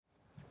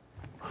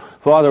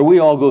Father, we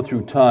all go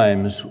through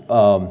times. We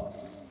all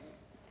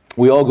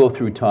go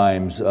through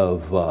times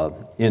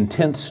of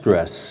intense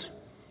stress.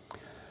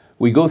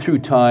 We go through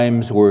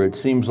times where it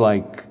seems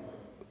like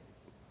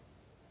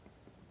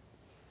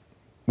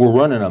we're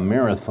running a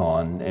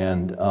marathon,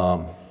 and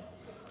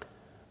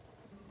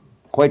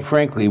quite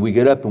frankly, we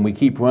get up and we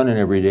keep running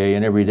every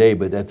day,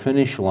 but that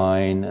finish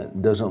line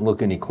doesn't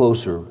look any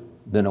closer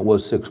than it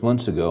was 6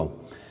 months ago.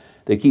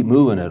 They keep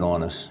moving it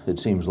on us, it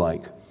seems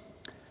like.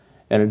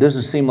 And it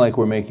doesn't seem like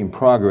we're making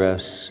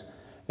progress.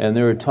 And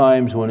there are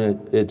times when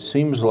it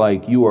seems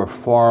like you are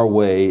far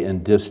away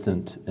and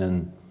distant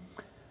and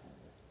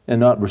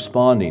not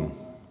responding.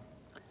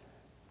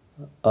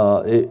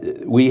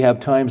 We have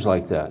times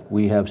like that.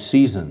 We have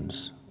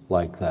seasons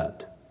like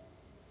that.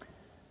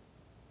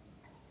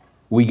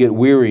 We get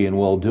weary in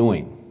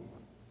well-doing.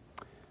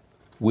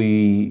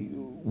 We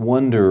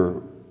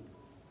wonder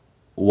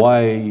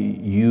why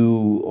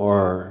you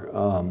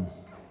are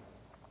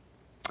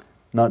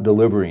not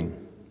delivering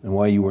and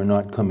why you are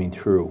not coming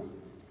through.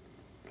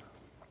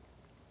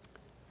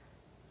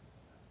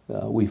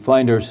 We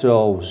find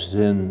ourselves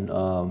in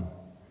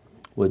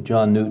what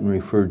John Newton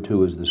referred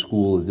to as the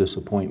school of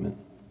disappointment.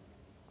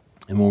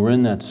 And when we're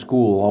in that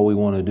school, all we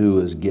want to do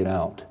is get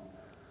out.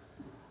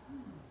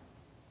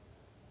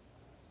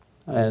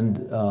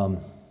 And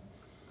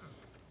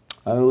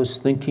I was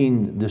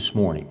thinking this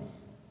morning,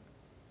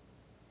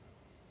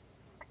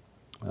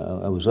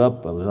 I was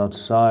up, I was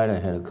outside, I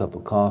had a cup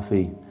of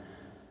coffee,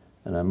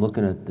 and I'm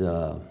looking at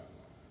the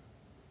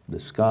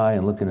sky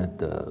and looking at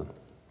the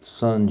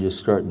sun just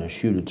starting to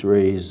shoot its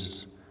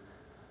rays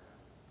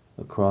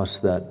across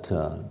that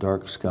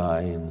dark sky,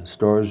 and the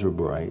stars are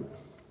bright.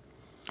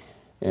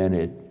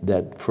 And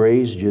that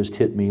phrase just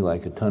hit me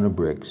like a ton of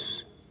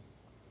bricks.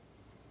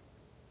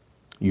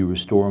 You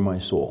restore my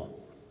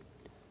soul.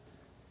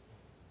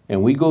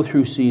 And we go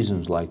through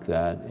seasons like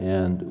that,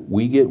 and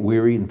we get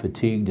weary and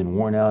fatigued and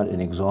worn out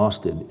and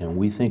exhausted, and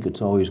we think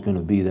it's always going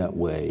to be that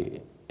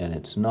way, and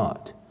it's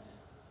not.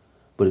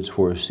 But it's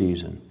for a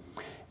season.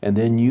 And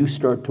then you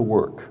start to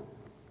work,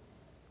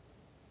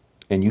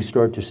 and you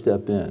start to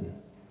step in,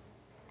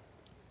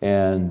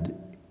 and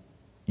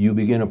you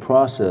begin a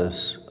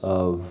process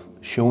of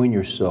showing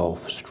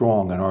yourself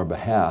strong on our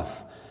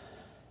behalf.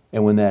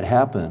 And when that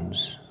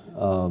happens,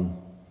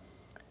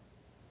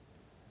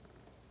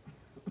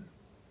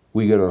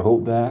 we get our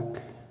hope back.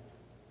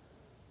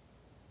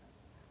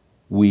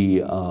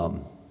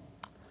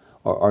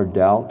 Our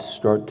doubts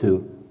start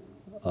to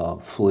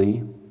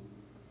flee,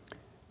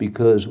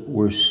 because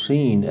we're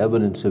seeing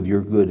evidence of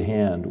your good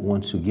hand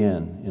once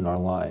again in our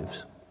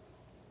lives.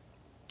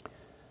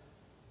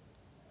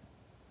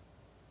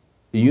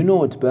 You know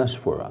what's best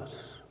for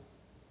us.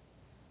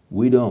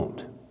 We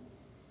don't.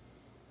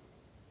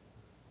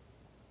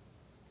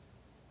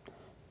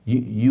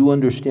 You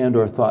understand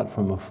our thought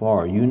from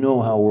afar. You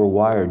know how we're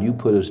wired. You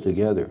put us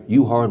together.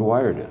 You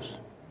hardwired us.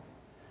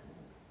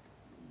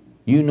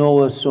 You know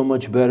us so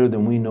much better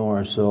than we know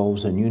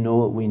ourselves, and you know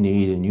what we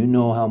need, and you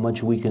know how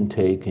much we can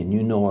take, and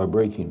you know our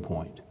breaking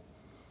point.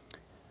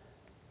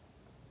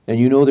 And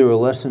you know there are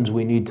lessons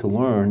we need to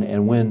learn,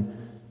 and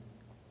when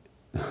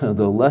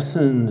the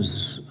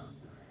lessons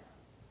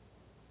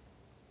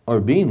are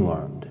being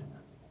learned,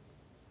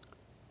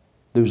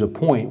 there's a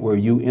point where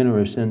you enter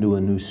us into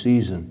a new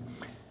season,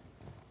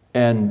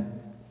 and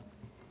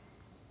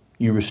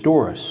you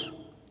restore us.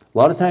 A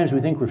lot of times we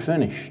think we're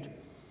finished.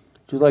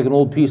 Just like an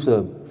old piece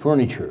of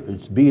furniture.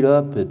 It's beat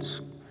up, it's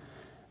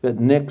got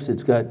nicks,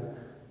 it's got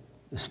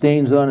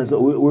stains on it.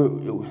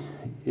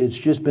 It's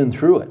just been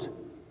through it.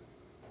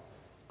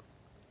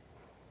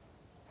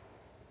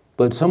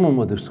 But someone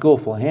with a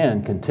skillful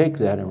hand can take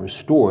that and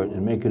restore it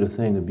and make it a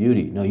thing of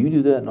beauty. Now, you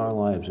do that in our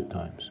lives at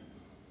times.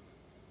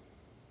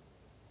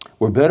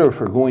 We're better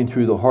for going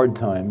through the hard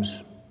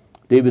times.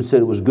 David said,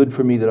 it was good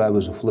for me that I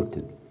was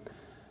afflicted.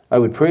 I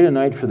would pray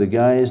tonight for the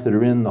guys that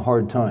are in the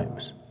hard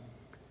times.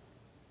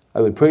 I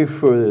would pray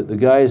for the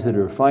guys that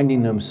are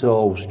finding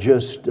themselves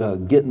just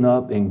getting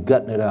up and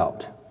gutting it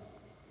out,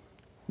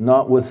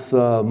 not with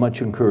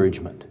much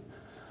encouragement.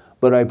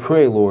 But I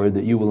pray, Lord,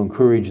 that you will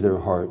encourage their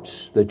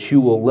hearts, that you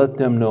will let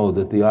them know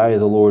that the eye of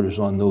the Lord is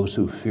on those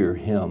who fear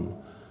him.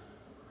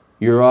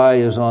 Your eye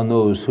is on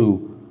those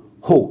who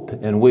hope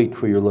and wait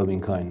for your loving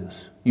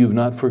kindness. You've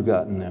not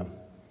forgotten them.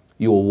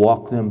 You will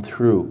walk them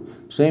through.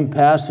 Same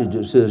passage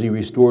that says, he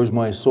restores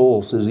my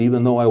soul, says,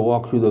 even though I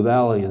walk through the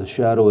valley of the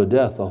shadow of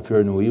death, I'll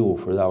fear no evil,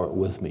 for thou art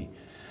with me.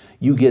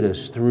 You get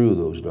us through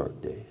those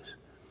dark days.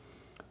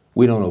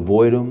 We don't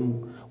avoid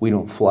them. We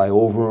don't fly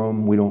over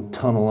them. We don't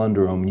tunnel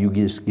under them. You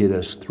just get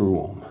us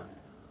through them.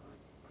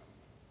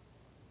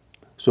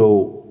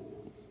 So,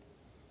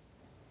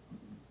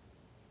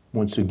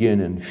 once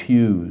again,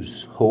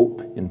 infuse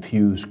hope,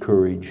 infuse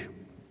courage.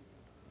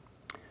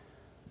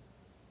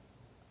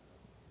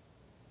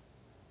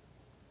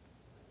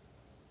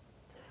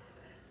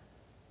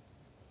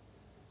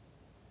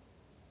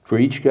 For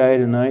each guy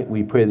tonight,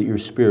 we pray that your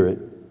Spirit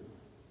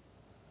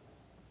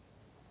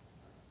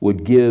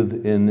would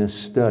give in this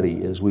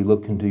study as we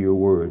look into your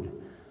word,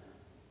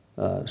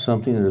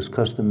 something that is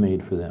custom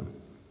made for them.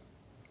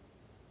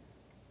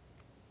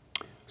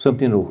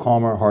 Something that will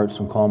calm our hearts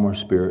and calm our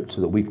spirits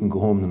so that we can go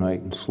home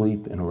tonight and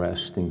sleep and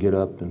rest and get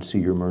up and see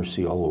your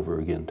mercy all over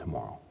again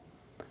tomorrow.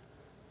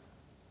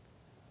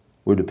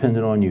 We're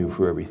dependent on you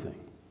for everything.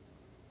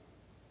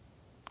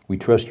 We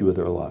trust you with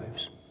our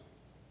lives.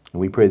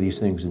 And we pray these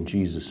things in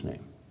Jesus'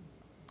 name.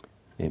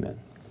 Amen.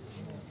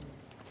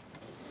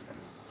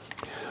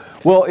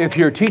 Well, if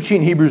you're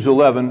teaching Hebrews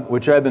 11,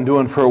 which I've been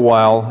doing for a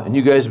while, and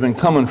you guys have been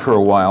coming for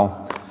a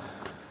while,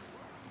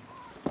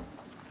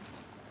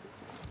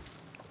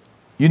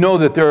 you know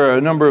that there are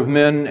a number of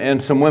men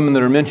and some women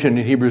that are mentioned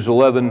in Hebrews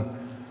 11.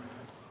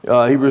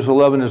 Hebrews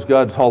 11 is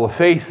God's Hall of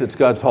Faith. It's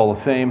God's Hall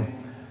of Fame.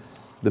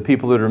 The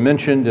people that are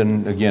mentioned,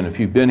 and again, if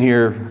you've been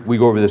here, we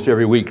go over this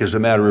every week as a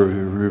matter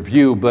of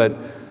review, but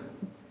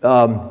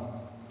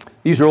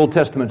these are Old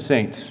Testament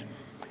saints.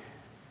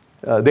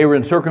 They were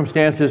in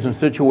circumstances and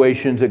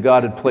situations that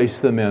God had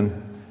placed them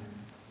in,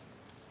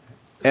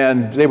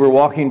 and they were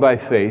walking by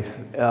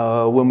faith.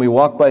 When we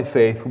walk by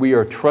faith, we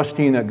are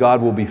trusting that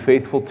God will be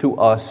faithful to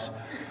us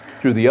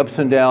through the ups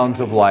and downs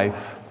of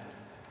life.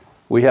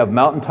 We have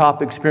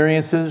mountaintop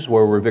experiences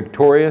where we're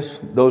victorious.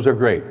 Those are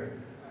great.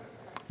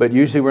 But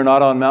usually we're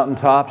not on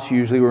mountaintops.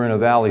 Usually we're in a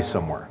valley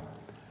somewhere.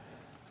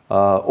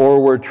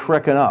 Or we're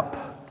trekking up.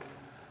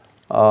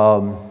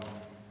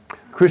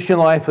 Christian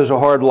life is a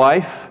hard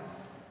life.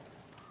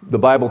 The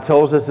Bible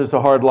tells us it's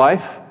a hard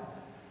life.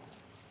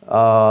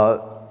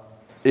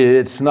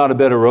 It's not a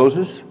bed of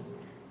roses.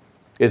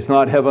 It's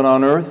not heaven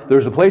on earth.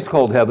 There's a place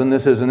called heaven.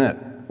 This isn't it.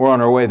 We're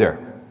on our way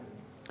there.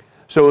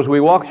 So as we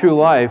walk through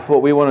life,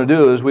 what we want to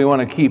do is we want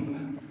to keep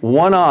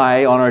one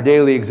eye on our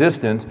daily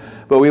existence,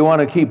 but we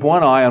want to keep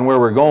one eye on where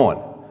we're going.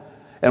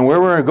 And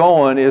where we're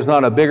going is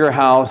not a bigger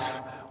house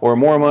or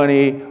more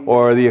money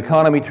or the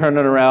economy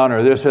turning around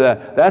or this or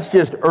that. That's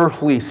just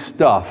earthly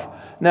stuff.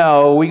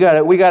 No, we got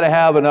to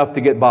have enough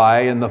to get by,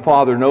 and the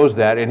Father knows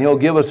that, and He'll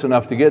give us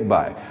enough to get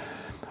by.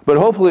 But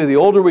hopefully the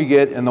older we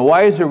get and the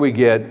wiser we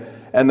get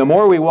and the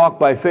more we walk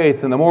by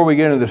faith and the more we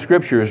get into the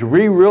Scriptures,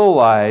 we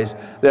realize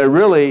that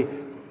really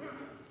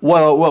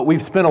what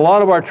we've spent a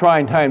lot of our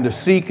trying time to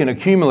seek and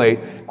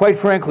accumulate, quite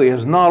frankly,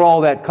 is not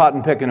all that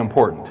cotton-picking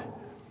important.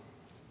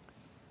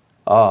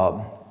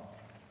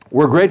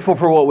 We're grateful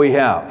for what we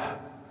have.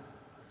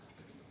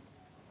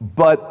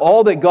 But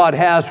all that God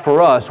has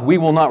for us, we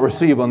will not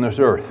receive on this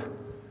earth.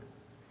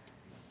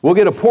 We'll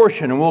get a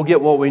portion and we'll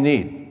get what we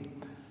need.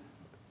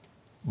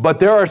 But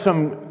there are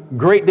some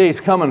great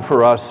days coming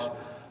for us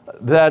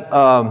that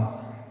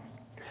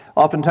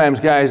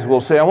oftentimes guys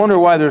will say, I wonder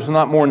why there's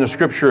not more in the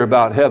Scripture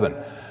about heaven.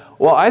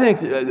 Well, I think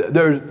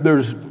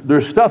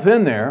there's stuff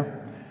in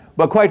there,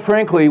 but quite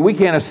frankly, we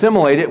can't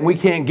assimilate it and we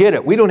can't get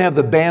it. We don't have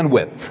the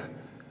bandwidth.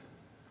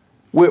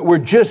 We're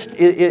just,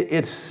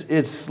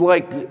 it's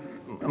like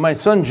my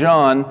son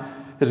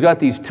John has got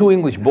these 2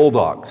 English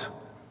bulldogs.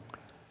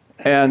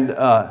 And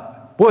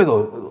boy,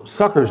 those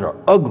suckers are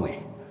ugly.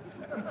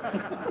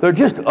 They're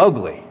just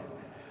ugly.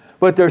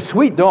 But they're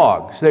sweet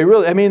dogs. They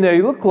really,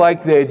 they look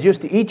like they'd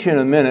just eat you in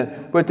a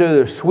minute, but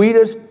they're the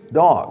sweetest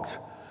dogs.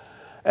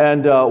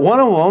 And one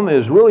of them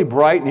is really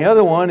bright, and the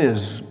other one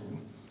is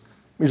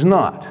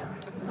not.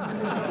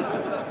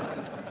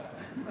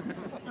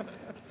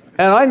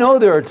 And I know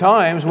there are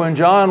times when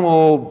John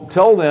will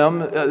tell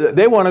them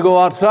they want to go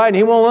outside, and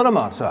he won't let them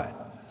outside.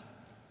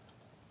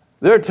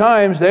 There are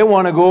times they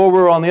want to go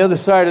over on the other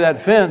side of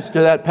that fence to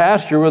that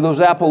pasture where those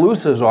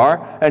Appaloosas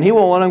are, and he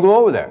won't let them go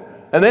over there.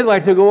 And they'd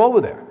like to go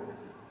over there.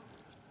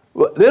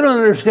 They don't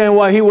understand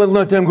why he wouldn't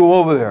let them go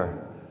over there.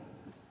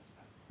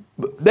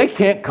 They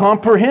can't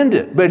comprehend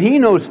it, but he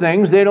knows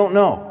things they don't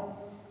know.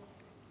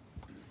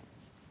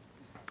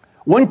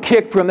 One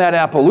kick from that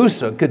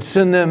Appaloosa could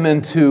send them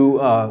into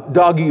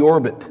doggy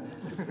orbit.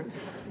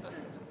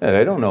 Yeah,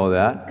 they don't know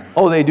that.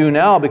 Oh, they do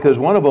now because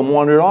one of them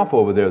wandered off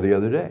over there the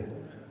other day.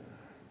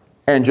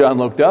 And John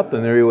looked up,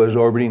 and there he was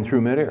orbiting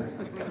through midair.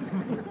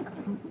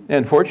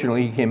 And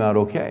fortunately, he came out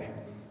okay.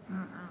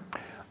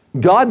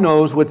 God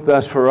knows what's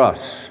best for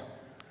us.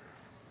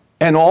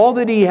 And all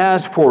that He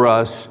has for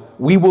us,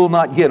 we will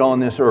not get on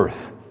this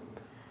earth.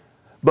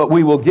 But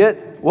we will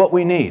get what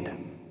we need.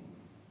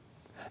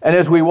 And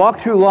as we walk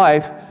through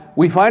life,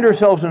 we find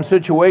ourselves in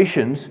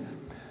situations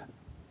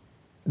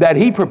that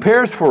He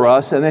prepares for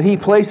us and that He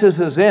places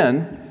us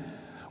in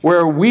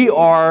where we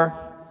are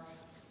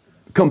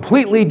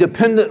completely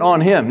dependent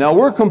on Him. Now,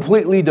 we're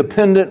completely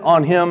dependent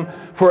on Him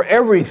for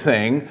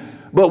everything,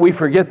 but we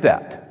forget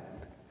that.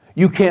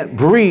 You can't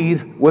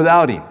breathe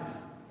without Him.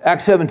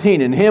 Acts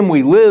 17, in Him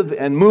we live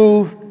and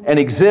move and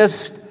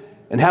exist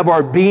and have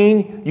our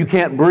being. You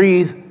can't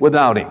breathe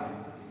without Him.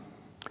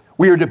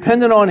 We are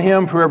dependent on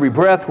Him for every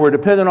breath. We're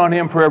dependent on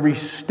Him for every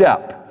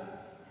step.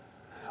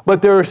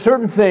 But there are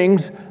certain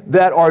things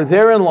that are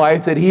there in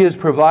life that He has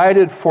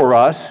provided for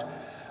us.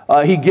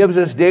 He gives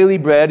us daily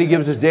bread. He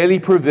gives us daily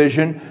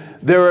provision.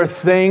 There are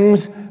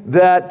things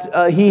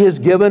that He has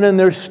given and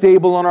they're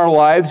stable in our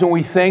lives, and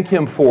we thank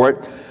Him for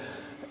it.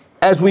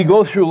 As we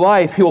go through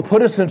life, He'll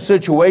put us in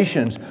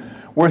situations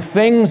where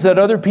things that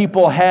other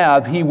people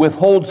have, he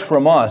withholds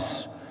from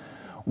us.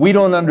 We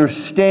don't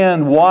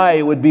understand why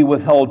it would be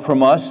withheld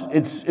from us.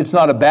 It's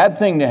not a bad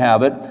thing to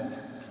have it,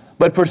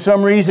 but for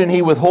some reason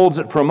he withholds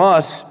it from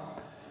us,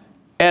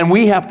 and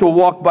we have to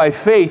walk by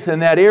faith in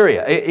that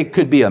area. It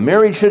could be a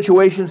marriage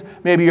situation.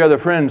 Maybe your other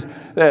friends,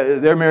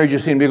 their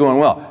marriages seem to be going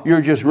well.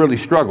 You're just really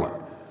struggling.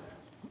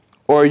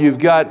 Or you've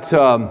got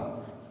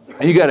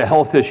a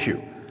health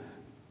issue,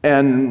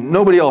 and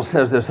nobody else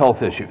has this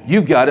health issue.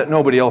 You've got it,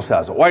 nobody else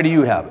has it. Why do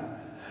you have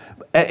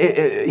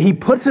it? He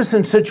puts us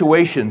in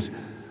situations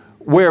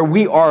where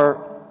we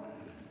are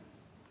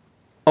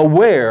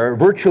aware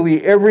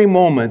virtually every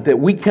moment that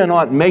we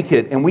cannot make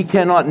it and we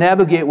cannot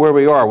navigate where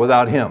we are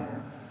without him.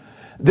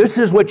 This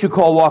is what you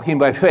call walking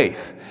by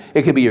faith.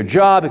 It could be your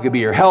job, it could be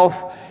your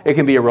health, it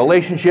can be a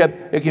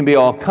relationship, it can be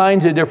all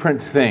kinds of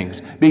different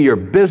things. Be your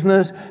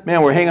business.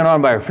 Man, we're hanging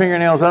on by our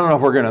fingernails. I don't know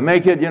if we're going to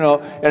make it,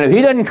 and if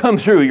he doesn't come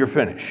through, you're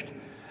finished.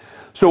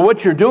 So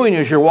what you're doing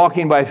is you're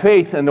walking by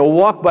faith, and to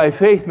walk by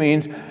faith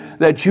means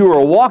that you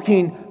are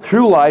walking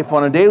through life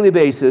on a daily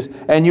basis,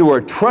 and you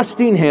are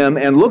trusting him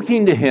and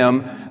looking to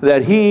him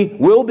that he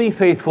will be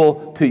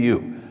faithful to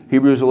you.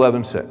 Hebrews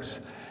 11:6.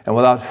 And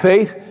without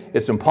faith,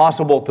 it's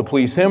impossible to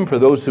please him, for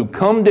those who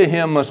come to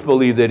him must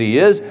believe that he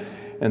is,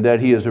 and that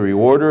he is a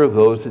rewarder of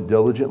those that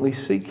diligently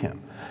seek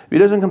him. If he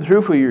doesn't come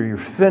through for you, you're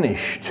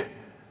finished.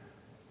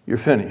 You're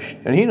finished.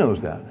 And he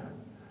knows that.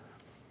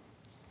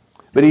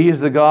 But he is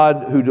the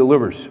God who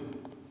delivers.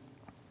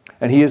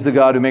 And he is the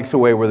God who makes a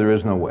way where there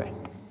is no way.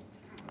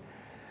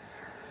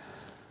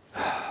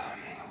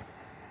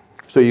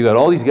 So you got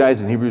all these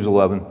guys in Hebrews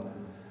 11,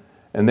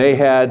 and they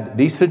had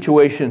these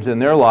situations in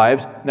their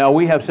lives. Now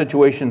we have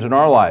situations in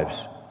our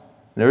lives.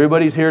 And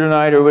everybody's here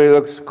tonight. Everybody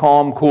looks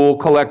calm, cool,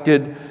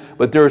 collected.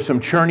 But there are some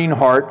churning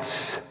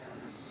hearts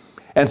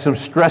and some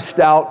stressed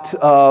out,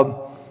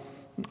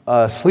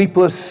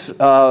 sleepless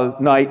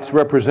nights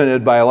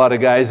represented by a lot of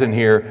guys in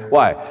here.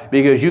 Why?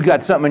 Because you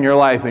got something in your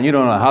life and you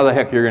don't know how the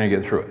heck you're going to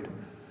get through it.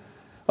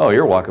 Oh,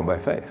 you're walking by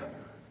faith,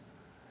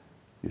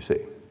 you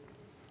see.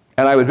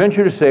 And I would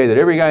venture to say that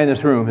every guy in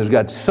this room has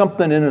got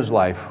something in his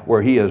life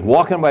where he is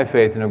walking by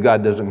faith, and if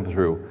God doesn't come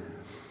through,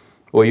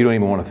 well, you don't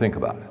even want to think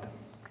about it.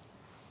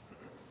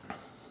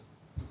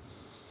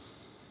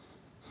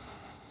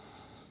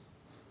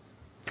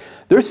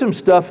 There's some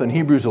stuff in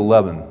Hebrews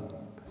 11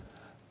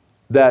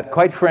 that,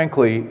 quite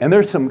frankly, and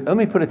there's some, let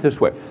me put it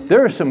this way.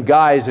 There are some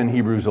guys in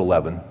Hebrews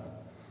 11,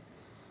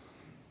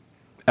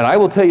 and I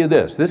will tell you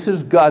this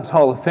is God's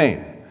Hall of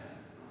Fame.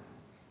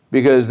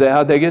 Because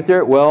how'd they get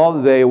there?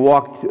 Well, they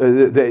walked,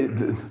 they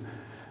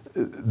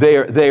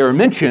are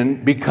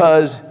mentioned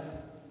because,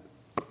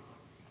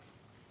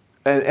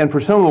 and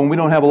for some of them, we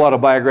don't have a lot of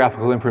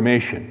biographical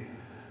information,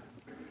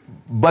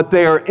 but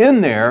they are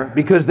in there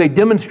because they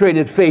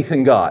demonstrated faith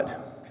in God.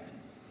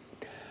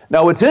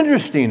 Now, what's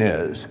interesting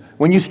is,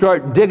 when you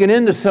start digging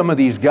into some of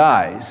these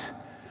guys,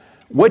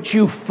 what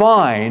you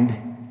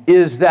find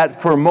is that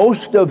for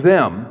most of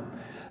them,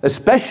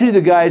 especially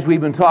the guys we're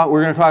going to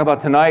talk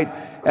about tonight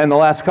and the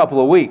last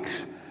couple of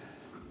weeks,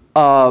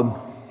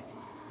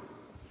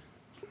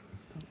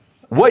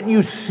 what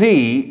you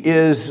see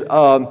is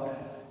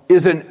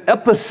an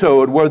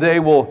episode where they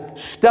will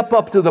step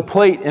up to the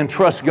plate and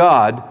trust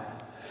God,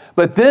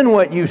 but then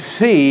what you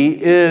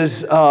see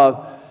is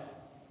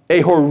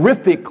a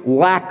horrific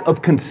lack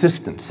of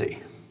consistency.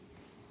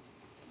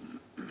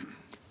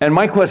 And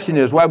my question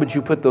is, why would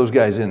you put those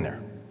guys in there?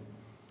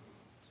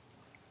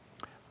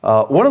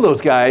 One of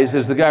those guys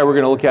is the guy we're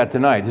going to look at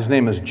tonight. His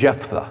name is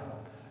Jephthah.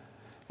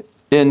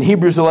 In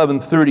Hebrews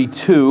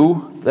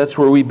 11:32, that's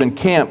where we've been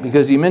camped,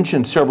 because he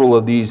mentioned several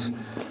of these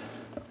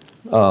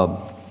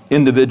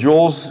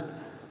individuals.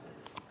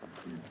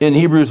 In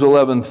Hebrews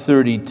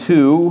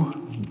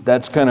 11:32,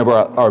 that's kind of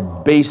our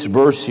base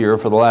verse here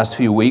for the last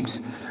few weeks.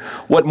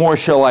 What more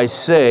shall I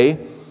say?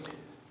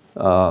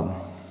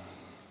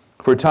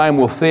 For time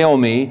will fail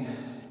me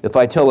if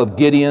I tell of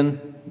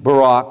Gideon,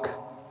 Barak,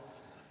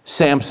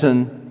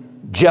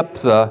 Samson,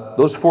 Jephthah.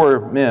 Those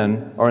four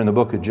men are in the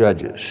book of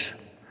Judges.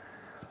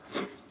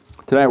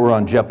 Tonight we're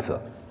on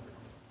Jephthah.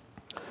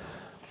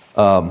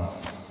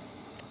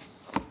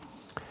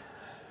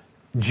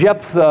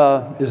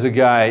 Jephthah is a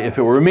guy, if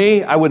it were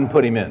me, I wouldn't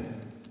put him in.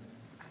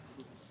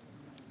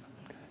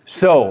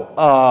 So,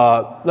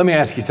 let me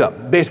ask you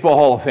something. Baseball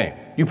Hall of Fame.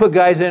 You put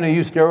guys in who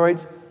use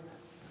steroids?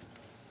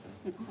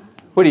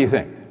 What do you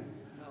think?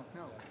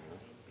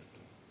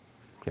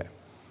 Okay.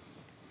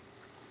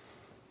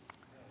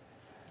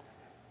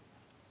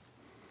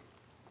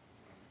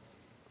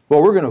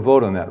 Well, we're going to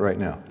vote on that right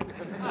now.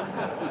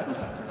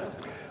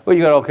 Well,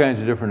 you got all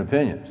kinds of different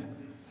opinions.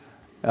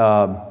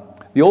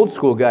 The old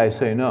school guys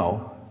say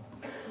no.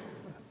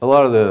 A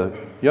lot of the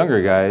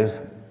younger guys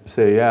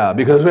say yeah,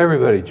 because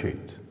everybody cheats.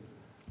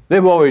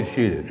 They've always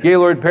cheated.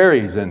 Gaylord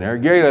Perry's in there.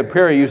 Gaylord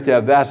Perry used to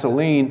have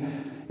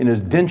Vaseline in his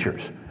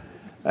dentures.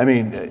 I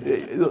mean,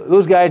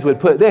 those guys would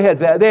put,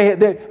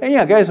 and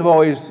yeah, guys have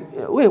always,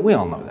 we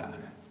all know that.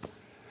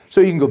 So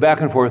you can go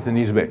back and forth in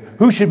these debates.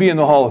 Who should be in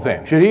the Hall of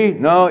Fame? Should he?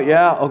 No?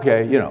 Yeah?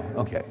 Okay,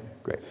 okay,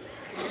 great. Great.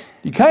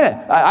 You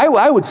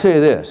I would say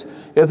this.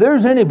 If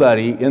there's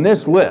anybody in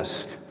this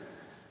list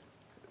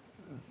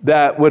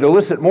that would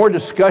elicit more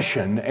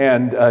discussion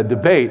and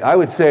debate, I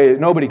would say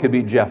nobody could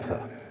beat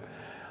Jephthah.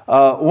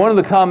 One of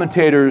the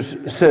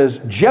commentators says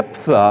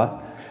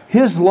Jephthah,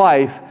 his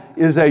life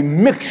is a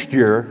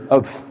mixture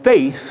of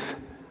faith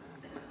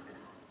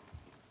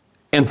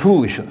and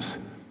foolishness.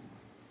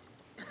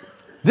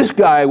 This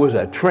guy was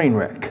a train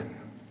wreck.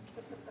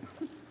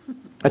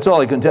 That's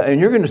all I can tell.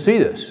 And you're going to see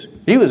this.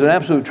 He was an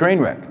absolute train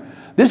wreck.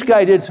 This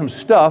guy did some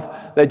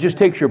stuff that just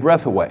takes your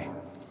breath away.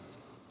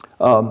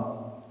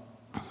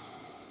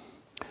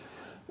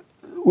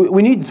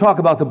 We need to talk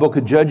about the book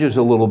of Judges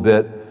a little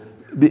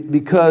bit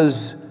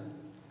because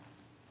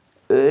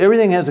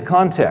everything has a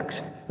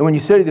context. And when you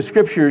study the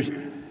scriptures,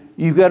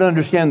 you've got to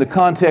understand the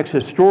context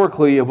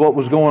historically of what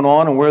was going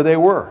on and where they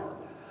were.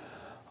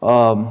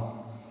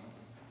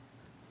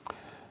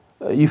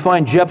 You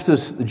find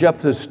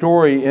Jephthah's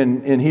story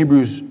in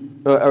Hebrews,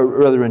 or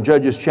rather in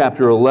Judges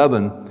chapter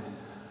 11.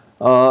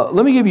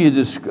 Let me give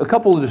you a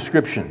couple of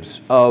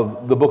descriptions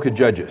of the book of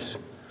Judges.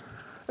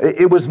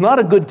 It was not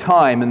a good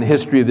time in the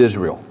history of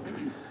Israel.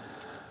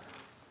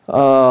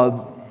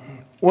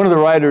 One of the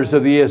writers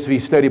of the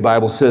ESV Study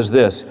Bible says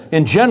this: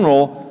 in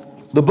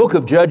general, the book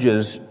of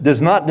Judges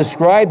does not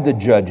describe the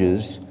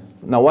judges.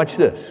 Now watch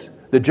this.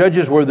 The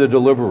judges were the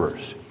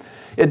deliverers.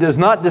 It does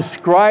not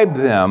describe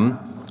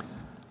them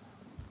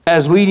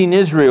as leading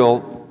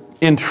Israel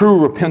in true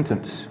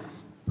repentance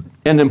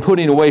and in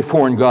putting away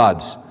foreign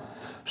gods.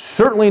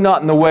 Certainly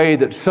not in the way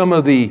that some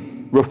of the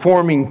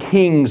reforming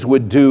kings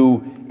would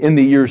do in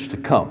the years to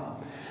come.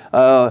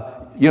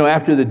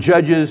 After the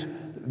judges,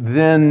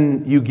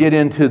 then you get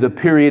into the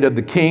period of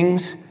the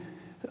kings.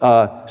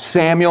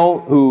 Samuel,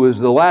 who is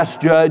the last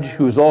judge,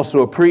 who is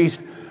also a priest,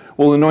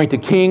 will anoint a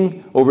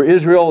king over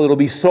Israel. It'll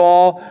be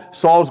Saul.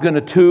 Saul's going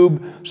to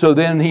tube, so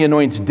then he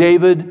anoints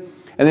David.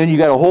 And then you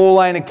got a whole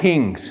line of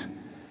kings.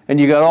 And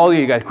you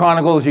got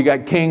Chronicles, you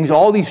got kings,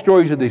 all these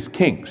stories of these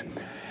kings.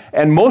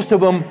 And most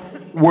of them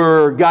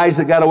were guys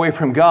that got away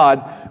from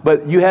God,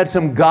 but you had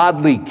some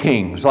godly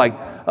kings like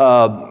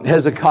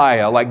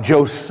Hezekiah, like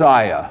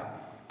Josiah.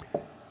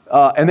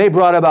 And they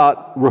brought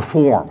about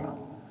reform.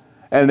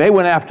 And they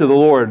went after the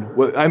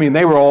Lord. I mean,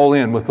 they were all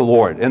in with the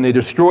Lord. And they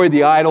destroyed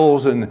the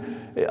idols.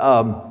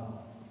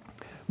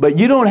 But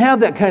you don't have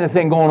that kind of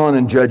thing going on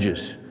in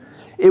Judges.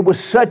 It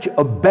was such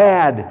a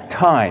bad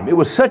time. It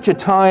was such a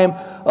time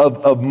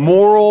of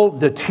moral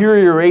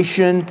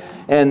deterioration,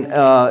 and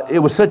it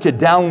was such a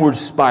downward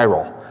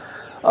spiral.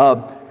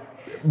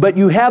 But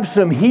you have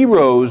some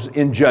heroes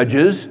in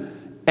Judges,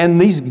 and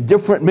these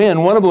different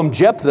men, one of them,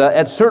 Jephthah,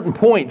 at certain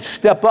points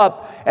step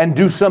up and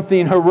do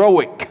something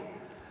heroic.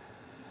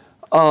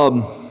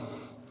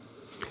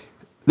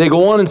 They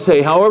go on and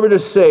say, however, to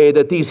say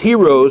that these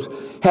heroes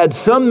had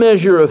some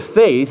measure of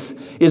faith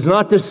is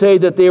not to say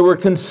that they were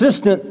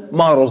consistent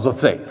models of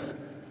faith.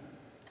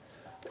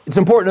 It's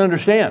important to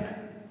understand.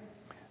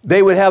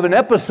 They would have an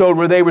episode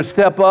where they would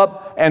step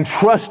up and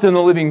trust in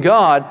the living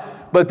God,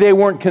 but they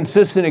weren't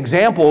consistent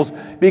examples,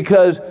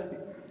 because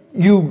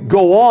you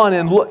go on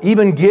and look,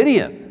 even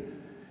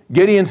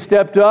Gideon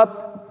stepped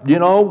up,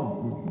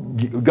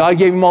 God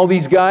gave him all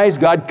these guys.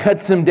 God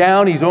cuts him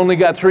down. He's only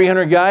got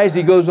 300 guys.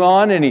 He goes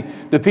on and he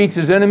defeats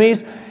his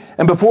enemies.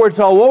 And before it's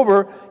all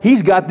over,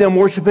 he's got them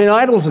worshiping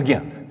idols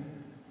again.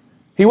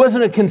 He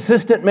wasn't a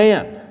consistent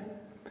man.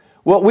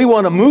 What we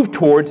want to move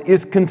towards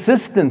is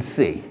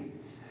consistency.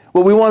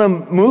 What we want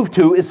to move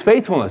to is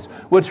faithfulness.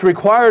 What's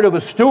required of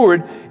a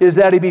steward is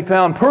that he be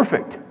found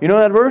perfect. You know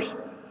that verse?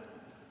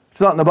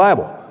 It's not in the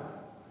Bible.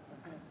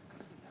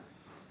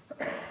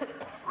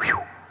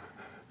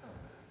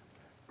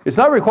 It's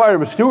not required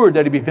of a steward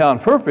that he be found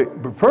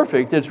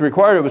perfect. It's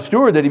required of a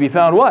steward that he be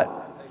found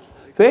what?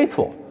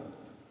 Faithful.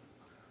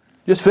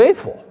 Just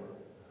faithful.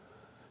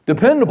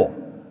 Dependable.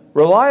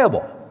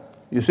 Reliable.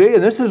 You see,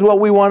 and this is what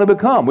we want to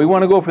become. We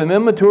want to go from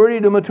immaturity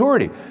to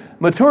maturity.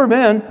 Mature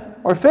men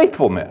are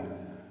faithful men.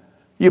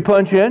 You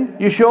punch in,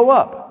 you show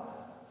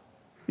up.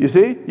 You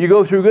see, you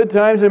go through good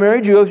times in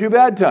marriage, you go through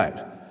bad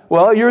times.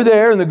 Well, you're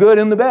there in the good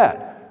and the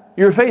bad.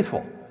 You're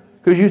faithful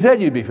because you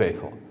said you'd be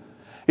faithful.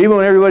 Even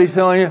when everybody's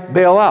telling you,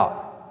 bail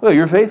out. Well,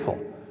 you're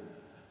faithful.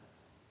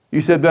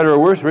 You said better or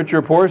worse, rich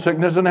or poor,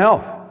 sickness and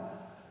health.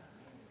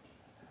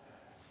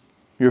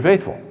 You're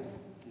faithful.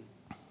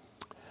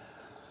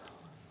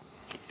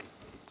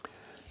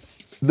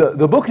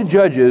 The book of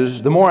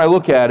Judges, the more I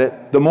look at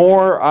it, the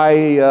more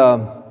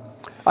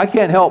I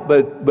can't help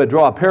but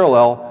draw a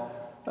parallel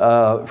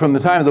from the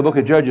time of the book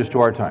of Judges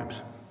to our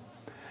times.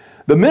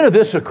 The men of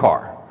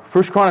Issachar,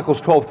 1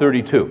 Chronicles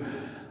 12:32.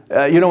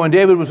 When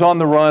David was on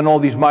the run, all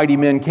these mighty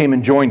men came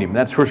and joined him.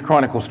 That's 1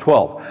 Chronicles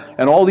 12.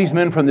 And all these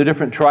men from the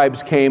different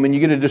tribes came, and you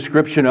get a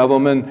description of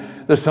them.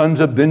 And the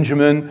sons of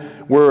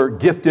Benjamin were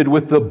gifted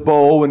with the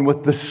bow and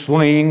with the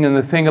sling. And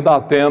the thing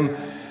about them,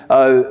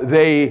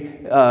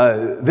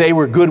 they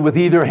were good with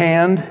either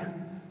hand.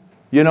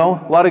 A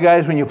lot of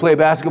guys, when you play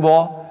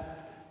basketball,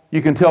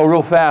 you can tell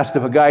real fast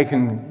if a guy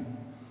can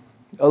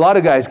A lot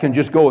of guys can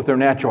just go with their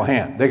natural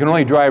hand. They can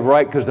only drive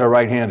right because they're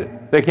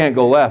right-handed. They can't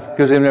go left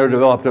because they've never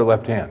developed their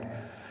left hand.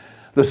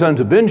 The sons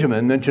of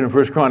Benjamin, mentioned in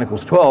 1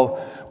 Chronicles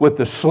 12, with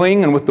the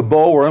sling and with the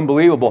bow were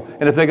unbelievable.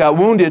 And if they got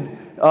wounded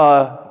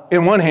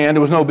in one hand, it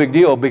was no big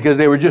deal because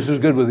they were just as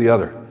good with the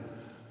other.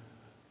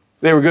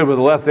 They were good with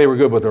the left, they were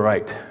good with the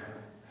right.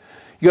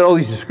 You got all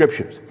these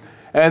descriptions.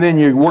 And then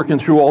you're working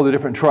through all the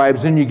different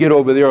tribes. Then you get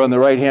over there on the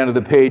right hand of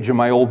the page in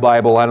my old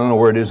Bible. I don't know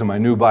where it is in my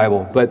new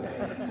Bible, but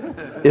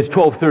it's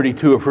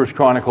 1232 of 1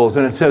 Chronicles.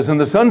 And it says, and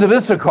the sons of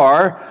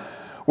Issachar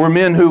were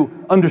men who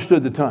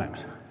understood the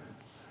times.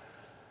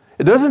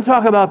 It doesn't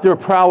talk about their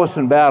prowess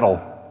in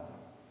battle.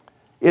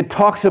 It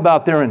talks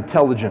about their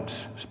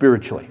intelligence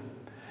spiritually.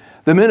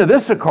 The men of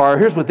Issachar,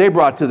 here's what they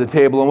brought to the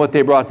table and what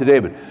they brought to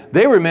David.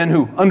 They were men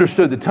who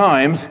understood the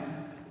times.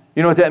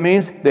 You know what that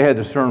means? They had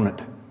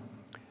discernment.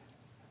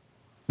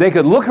 They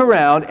could look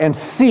around and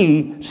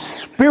see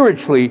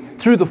spiritually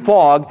through the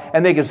fog,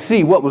 and they could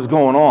see what was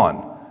going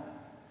on.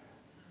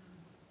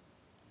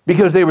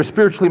 Because they were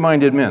spiritually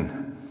minded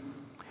men.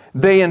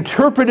 They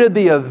interpreted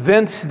the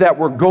events that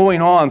were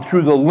going on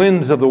through the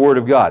lens of the Word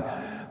of God.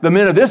 The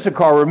men of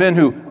Issachar were men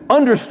who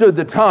understood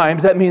the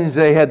times. That means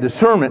they had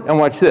discernment. And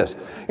watch this.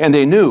 And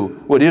they knew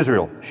what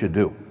Israel should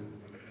do.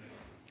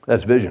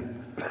 That's vision.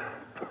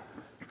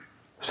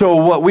 So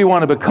what we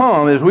want to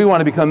become is we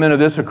want to become men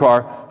of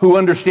Issachar who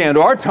understand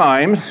our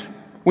times.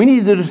 We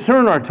need to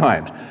discern our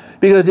times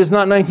because it's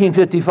not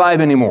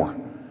 1955 anymore.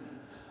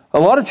 A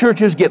lot of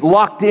churches get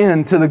locked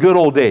into the good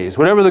old days,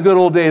 whatever the good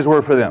old days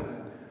were for them.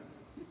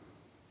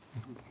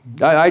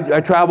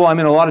 I travel, I'm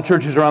in a lot of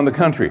churches around the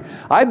country.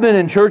 I've been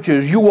in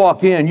churches, you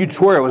walk in, you'd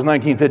swear it was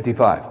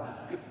 1955.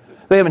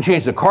 They haven't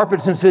changed the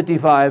carpet since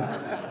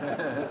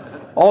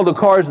 55. All the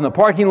cars in the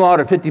parking lot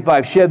are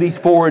 55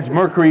 Chevys, Fords,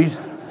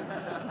 Mercurys.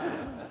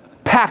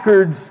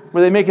 Packards,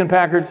 were they making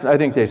Packards? I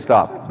think they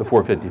stopped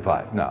before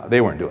 55. No,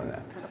 they weren't doing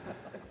that.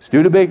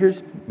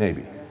 Studebakers?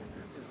 Maybe.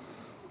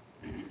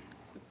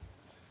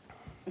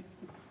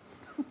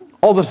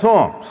 All the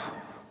songs.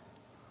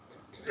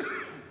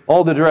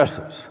 All the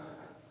dresses.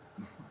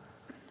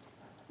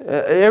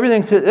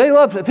 Everything, they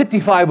loved it.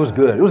 55 was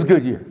good. It was a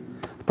good year.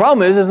 The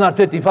problem is it's not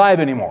 55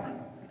 anymore.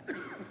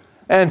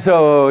 And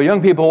so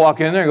young people walk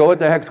in there and go, what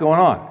the heck's going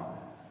on?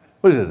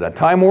 What is this, a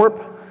time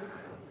warp?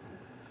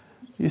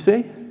 You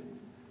see?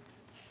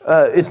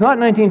 It's not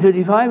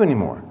 1955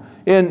 anymore.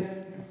 In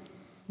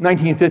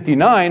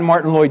 1959,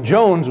 Martin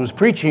Lloyd-Jones was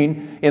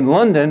preaching in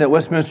London at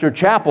Westminster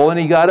Chapel, and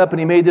he got up and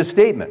he made this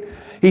statement.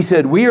 He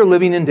said, we are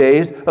living in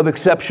days of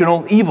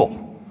exceptional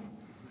evil.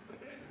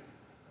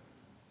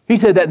 He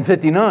said that in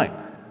 59.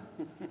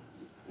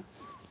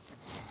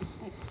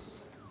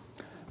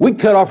 We'd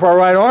cut off our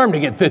right arm to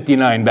get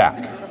 59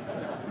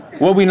 back.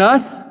 Will we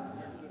not?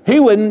 He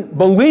wouldn't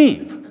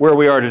believe where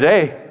we are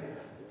today.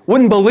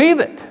 Wouldn't believe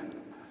it.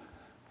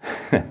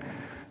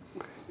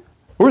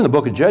 We're in the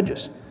book of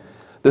Judges.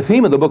 The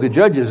theme of the book of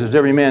Judges is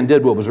every man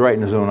did what was right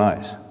in his own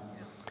eyes.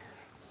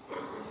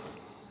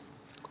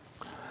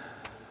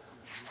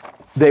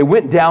 They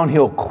went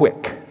downhill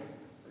quick.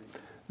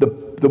 The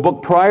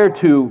book prior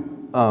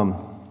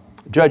to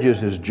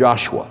Judges is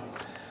Joshua.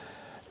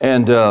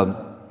 And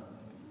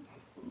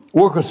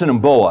Wilkerson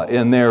and Boa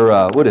in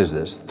their, what is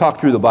this? Talk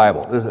Through the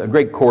Bible. There's a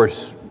great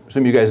course.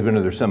 Some of you guys have been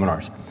to their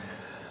seminars.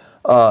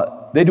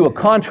 They do a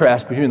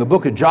contrast between the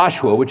book of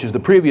Joshua, which is the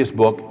previous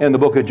book, and the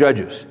book of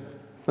Judges.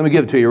 Let me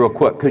give it to you real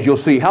quick, because you'll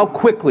see how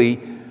quickly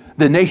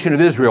the nation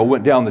of Israel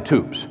went down the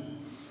tubes.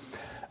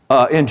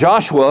 In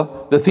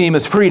Joshua, the theme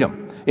is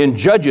freedom. In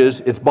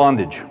Judges, it's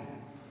bondage.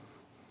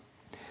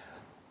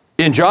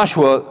 In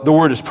Joshua, the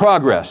word is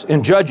progress.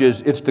 In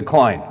Judges, it's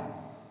decline,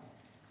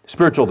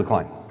 spiritual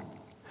decline.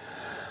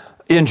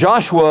 In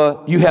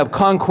Joshua, you have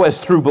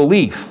conquest through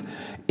belief.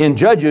 In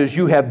Judges,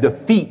 you have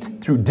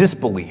defeat through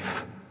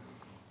disbelief.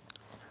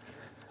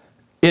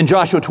 In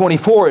Joshua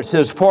 24, it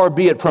says, far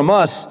be it from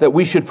us that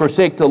we should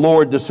forsake the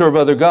Lord to serve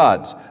other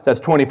gods. That's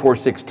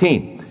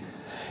 24:16.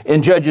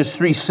 In Judges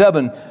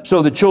 3:7,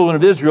 so the children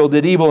of Israel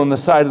did evil in the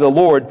sight of the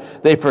Lord.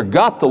 They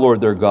forgot the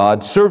Lord their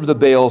God, served the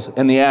Baals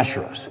and the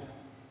Asherahs.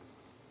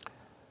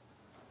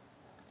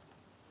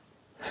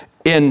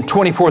 In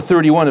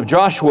 24:31 of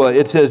Joshua,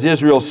 it says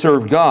Israel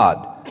served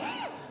God.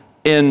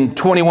 In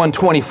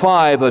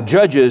 21:25 of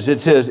Judges, it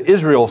says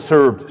Israel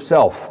served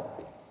self.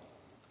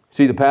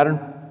 See the pattern?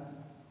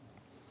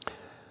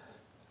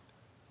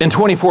 In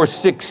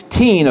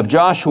 24:16 of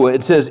Joshua,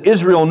 it says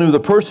Israel knew the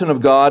person of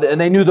God and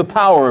they knew the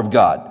power of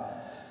God.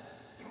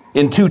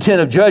 In 2:10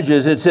 of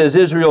Judges, it says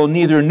Israel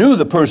neither knew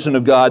the person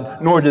of God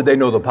nor did they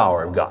know the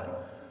power of God.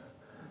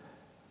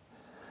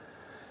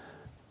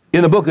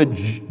 In the book of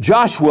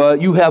Joshua,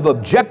 you have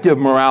objective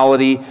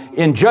morality.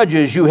 In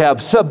Judges, you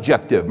have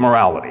subjective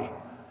morality.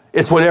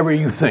 It's whatever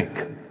you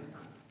think.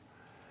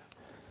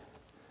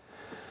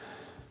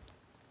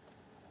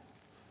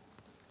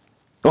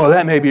 Well,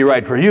 that may be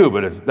right for you,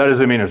 but that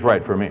doesn't mean it's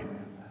right for me.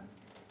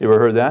 You ever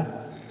heard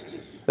that?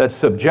 That's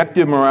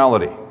subjective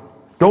morality.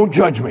 Don't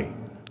judge me.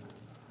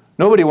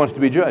 Nobody wants to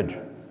be judged.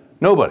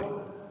 Nobody.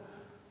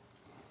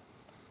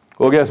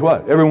 Well, guess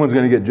what? Everyone's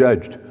going to get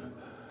judged.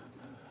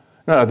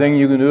 Not a thing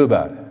you can do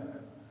about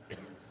it.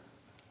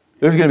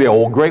 There's going to be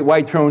a great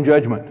white throne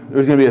judgment.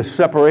 There's going to be a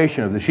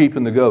separation of the sheep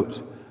and the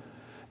goats.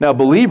 Now,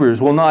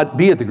 believers will not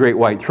be at the great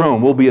white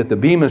throne. We'll be at the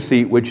bema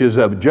seat, which is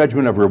a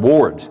judgment of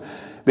rewards.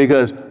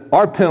 Because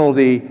our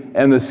penalty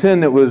and the sin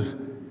that was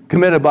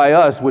committed by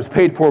us was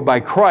paid for by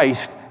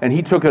Christ, and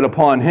He took it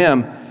upon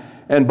Him.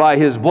 And by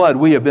His blood,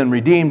 we have been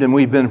redeemed and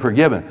we've been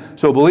forgiven.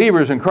 So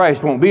believers in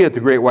Christ won't be at the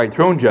great white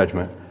throne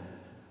judgment.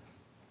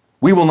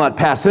 We will not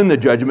pass in the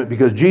judgment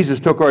because Jesus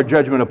took our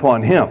judgment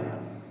upon Him.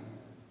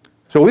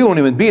 So we won't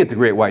even be at the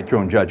great white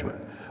throne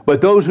judgment.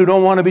 But those who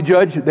don't want to be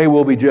judged, they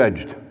will be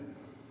judged.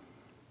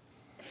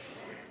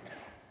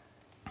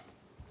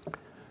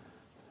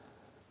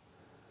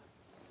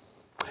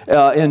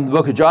 In the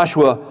book of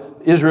Joshua,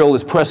 Israel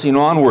is pressing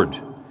onward.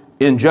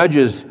 In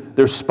Judges,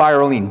 they're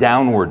spiraling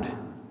downward.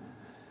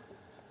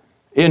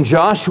 In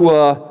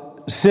Joshua,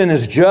 sin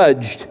is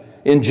judged.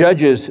 In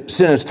Judges,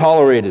 sin is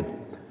tolerated.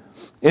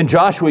 In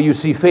Joshua, you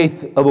see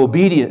faith and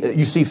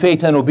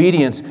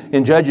obedience.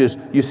 In Judges,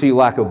 you see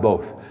lack of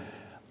both.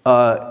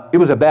 It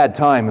was a bad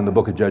time in the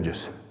book of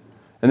Judges.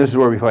 And this is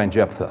where we find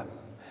Jephthah.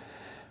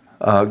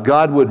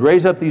 God would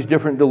raise up these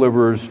different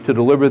deliverers to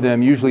deliver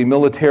them, usually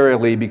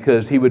militarily,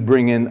 because He would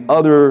bring in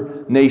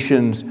other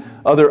nations,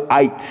 other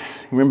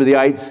ites. Remember the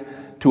ites?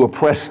 To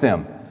oppress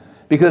them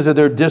because of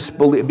their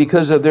disbelief,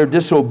 because of their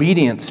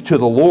disobedience to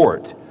the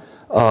Lord.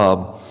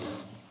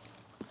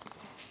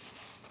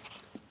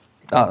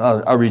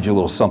 I'll read you a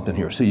little something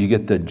here so you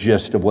get the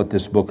gist of what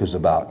this book is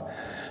about.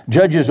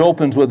 Judges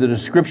opens with a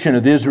description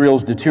of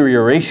Israel's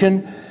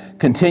deterioration,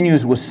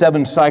 continues with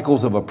 7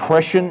 cycles of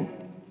oppression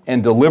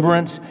and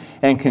deliverance,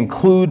 and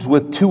concludes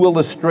with 2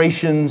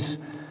 illustrations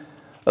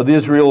of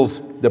Israel's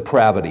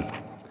depravity.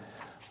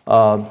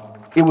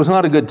 It was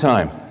not a good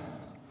time.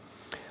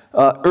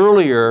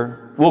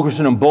 Earlier,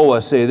 Wilkerson and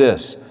Boa say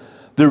this: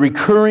 the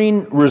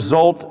recurring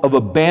result of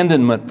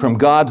abandonment from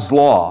God's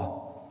law,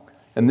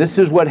 and this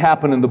is what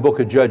happened in the book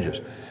of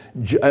Judges.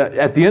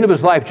 At the end of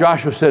his life,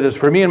 Joshua said, "As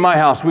for me and my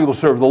house, we will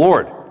serve the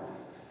Lord."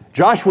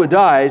 Joshua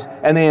dies,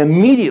 and they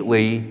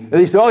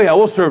say, "Oh yeah,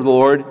 we'll serve the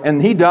Lord."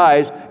 And he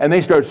dies, and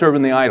they start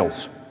serving the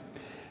idols.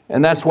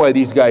 And that's why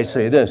these guys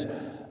say this.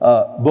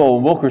 Bo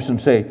and Wilkerson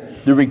say,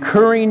 the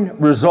recurring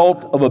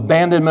result of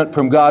abandonment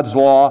from God's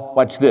law,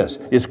 watch this,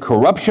 is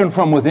corruption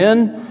from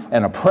within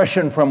and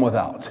oppression from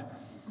without.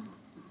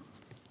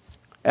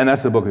 And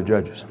that's the book of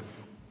Judges.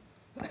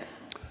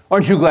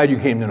 Aren't you glad you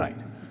came tonight?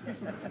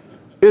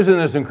 Isn't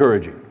this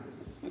encouraging?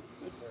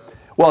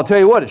 Well, I'll tell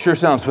you what, it sure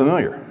sounds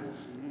familiar.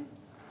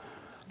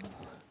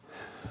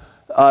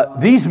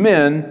 These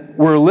men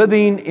were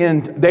living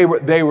in, they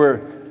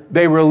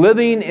were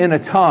living in a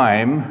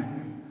time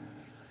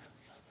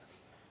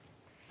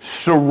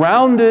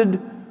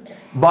surrounded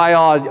by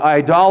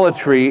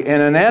idolatry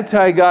and an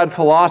anti-God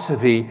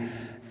philosophy,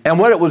 and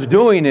what it was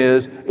doing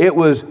is it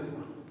was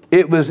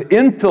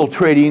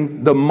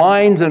infiltrating the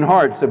minds and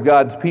hearts of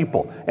God's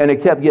people, and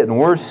it kept getting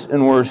worse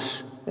and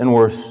worse and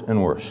worse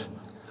and worse.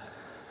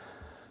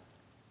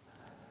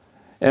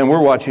 And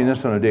we're watching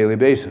this on a daily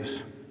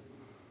basis.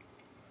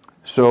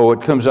 So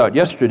it comes out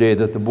yesterday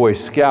that the Boy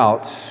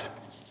Scouts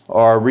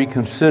are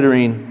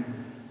reconsidering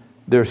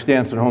their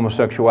stance on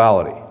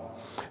homosexuality.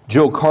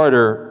 Joe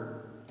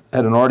Carter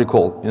had an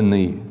article in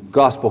the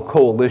Gospel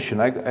Coalition.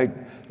 There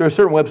are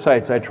certain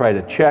websites I try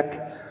to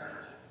check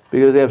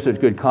because they have such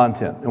good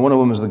content, and one of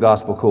them is the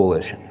Gospel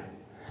Coalition.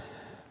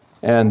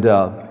 And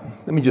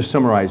let me just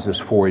summarize this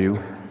for you.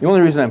 The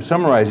only reason I'm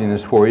summarizing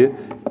this for you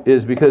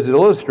is because it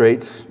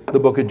illustrates the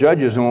book of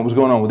Judges and what was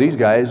going on with these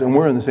guys, and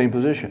we're in the same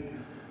position.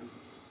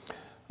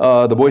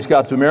 The Boy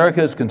Scouts of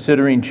America is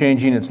considering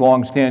changing its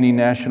long-standing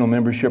national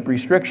membership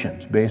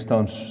restrictions based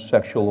on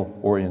sexual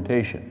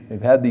orientation.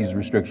 They've had these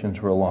restrictions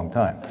for a long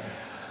time.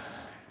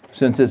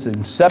 Since its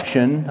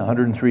inception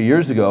 103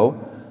 years ago,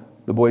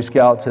 the Boy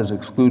Scouts has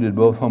excluded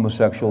both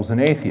homosexuals and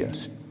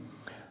atheists.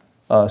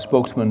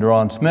 Spokesman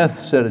Deron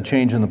Smith said a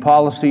change in the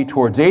policy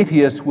towards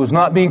atheists was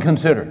not being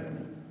considered,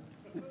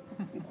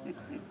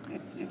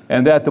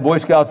 and that the Boy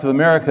Scouts of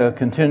America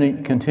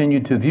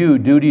continued to view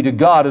duty to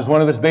God as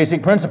one of its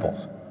basic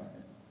principles.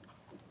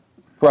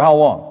 For how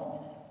long?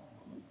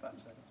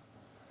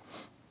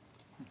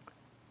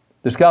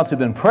 The Scouts have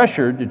been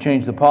pressured to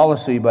change the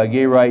policy by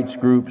gay rights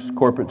groups,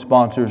 corporate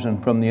sponsors,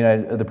 and from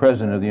the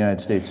President of the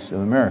United States of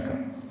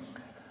America.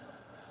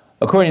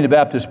 According to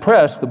Baptist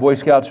Press, the Boy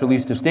Scouts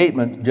released a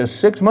statement just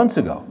 6 months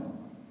ago,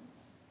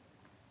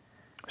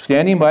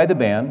 standing by the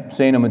ban,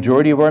 saying a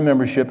majority of our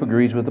membership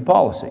agrees with the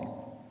policy,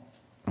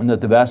 and that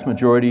the vast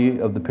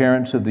majority of the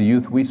parents of the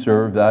youth we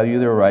serve value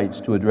their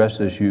rights to address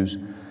issues,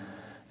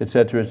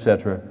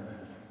 etc.,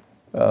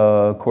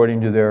 according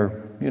to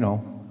their,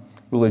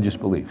 religious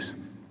beliefs.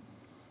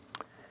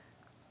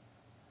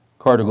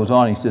 Carter goes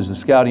on, he says, the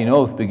scouting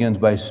oath begins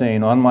by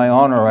saying, "On my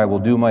honor, I will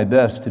do my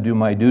best to do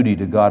my duty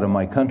to God and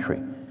my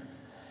country."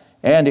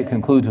 And it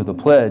concludes with a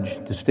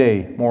pledge to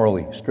stay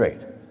morally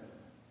straight.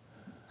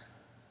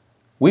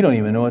 We don't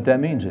even know what that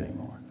means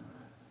anymore.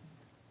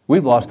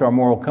 We've lost our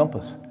moral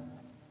compass.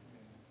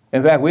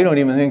 In fact, we don't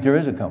even think there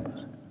is a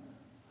compass.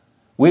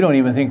 We don't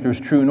even think there's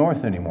true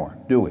north anymore,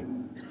 do we?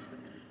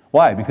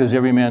 Why? Because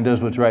every man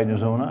does what's right in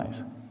his own eyes.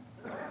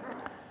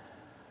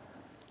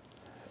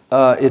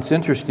 It's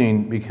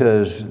interesting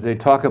because they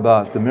talk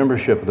about the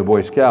membership of the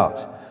Boy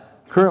Scouts.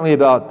 Currently,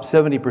 about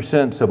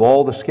 70% of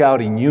all the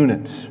scouting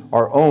units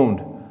are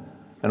owned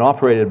and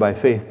operated by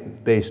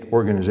faith-based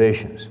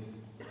organizations.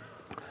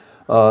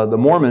 The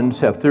Mormons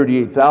have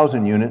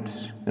 38,000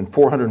 units and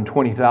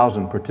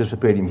 420,000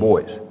 participating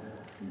boys.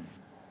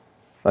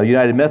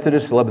 United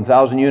Methodists,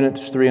 11,000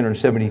 units,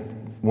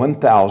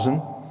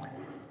 371,000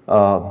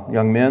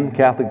 young men.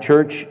 Catholic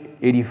Church,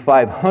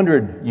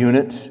 8,500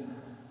 units,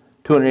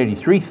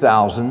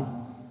 283,000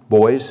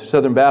 boys.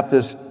 Southern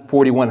Baptist,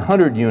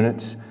 4,100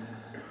 units,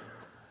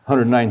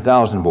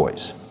 109,000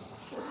 boys.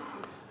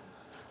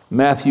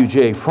 Matthew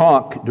J.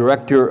 Frank,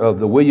 director of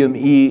the William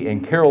E.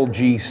 and Carol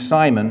G.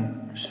 Simon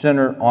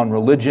Center on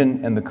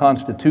Religion and the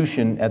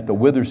Constitution at the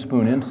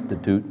Witherspoon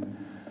Institute,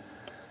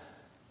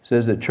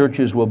 says that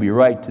churches will be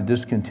right to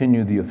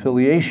discontinue the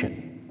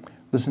affiliation.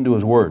 Listen to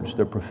his words,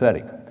 they're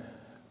prophetic.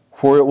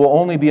 For it will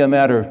only be a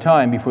matter of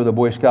time before the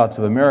Boy Scouts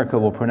of America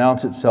will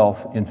pronounce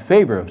itself in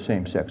favor of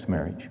same-sex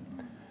marriage,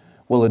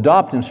 will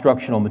adopt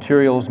instructional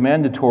materials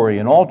mandatory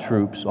in all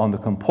troops on the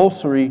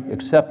compulsory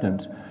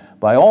acceptance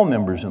by all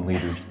members and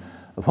leaders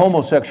of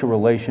homosexual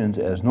relations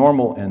as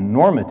normal and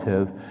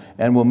normative,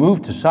 and will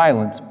move to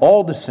silence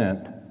all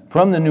dissent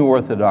from the new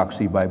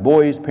orthodoxy by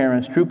boys,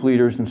 parents, troop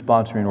leaders, and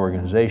sponsoring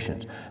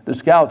organizations. The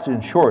Scouts, in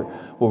short,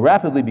 will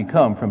rapidly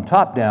become, from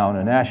top down,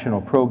 a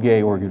national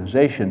pro-gay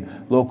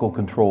organization. Local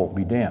control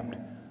be damned.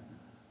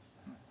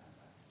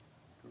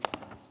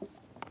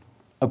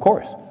 Of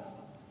course.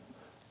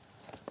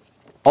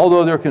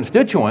 Although their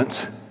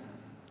constituents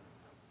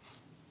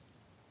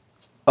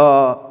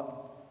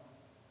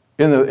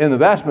in the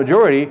vast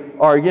majority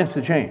are against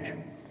the change.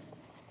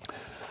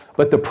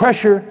 But the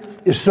pressure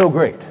is so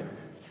great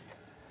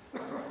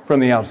from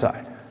the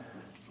outside.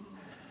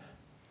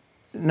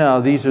 Now,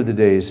 these are the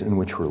days in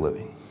which we're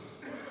living.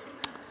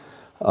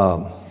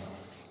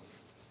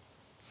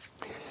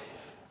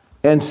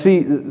 And see,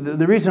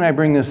 the reason I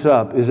bring this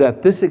up is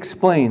that this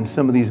explains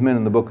some of these men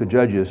in the book of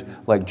Judges,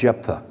 like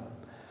Jephthah.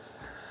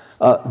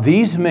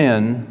 These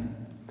men,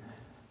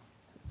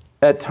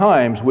 at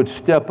times, would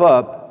step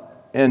up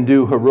and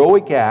do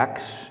heroic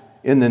acts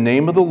in the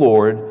name of the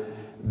Lord.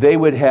 They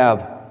would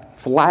have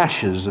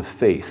flashes of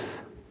faith.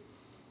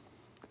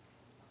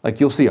 Like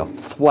you'll see a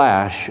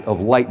flash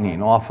of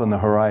lightning off on the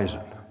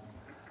horizon.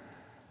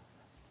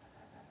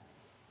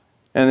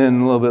 And then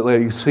a little bit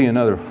later, you see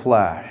another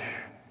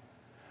flash.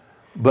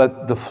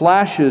 But the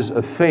flashes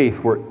of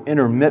faith were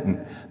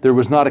intermittent. There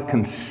was not a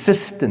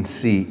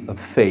consistency of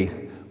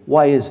faith.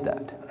 Why is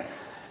that?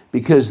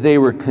 Because they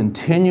were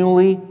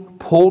continually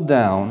pulled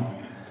down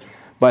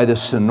by the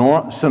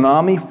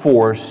tsunami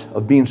force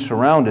of being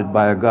surrounded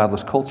by a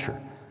godless culture.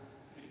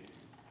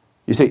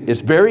 You see,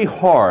 it's very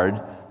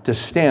hard to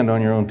stand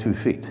on your own 2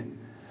 feet.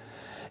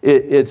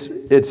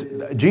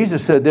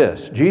 Jesus said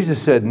this.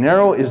 Jesus said,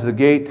 narrow is the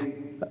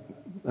gate.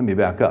 Let me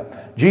back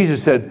up.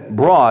 Jesus said,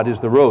 broad is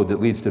the road that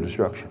leads to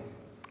destruction.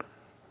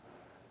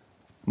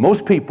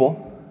 Most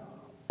people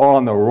are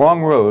on the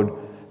wrong road,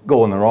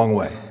 going the wrong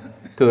way,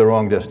 to the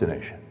wrong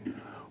destination.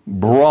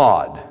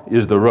 Broad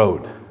is the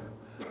road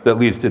that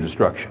leads to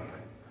destruction.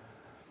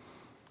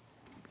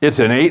 It's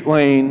an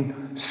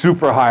 8-lane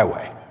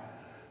superhighway.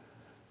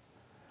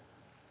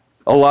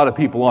 A lot of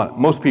people on it,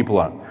 most people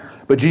on it.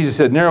 But Jesus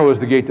said, narrow is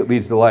the gate that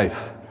leads to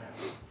life.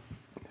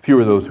 Few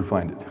are those who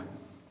find it.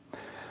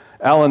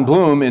 Alan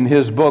Bloom, in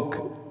his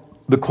book,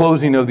 The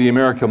Closing of the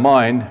American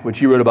Mind, which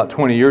he wrote about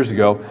 20 years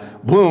ago,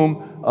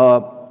 Bloom,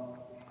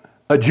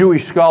 a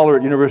Jewish scholar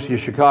at University of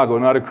Chicago,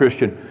 not a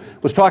Christian,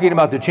 was talking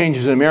about the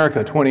changes in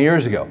America 20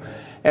 years ago.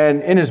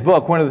 And in his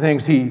book, one of the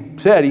things he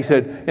said,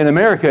 in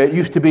America, it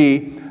used to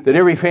be that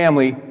every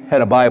family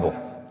had a Bible.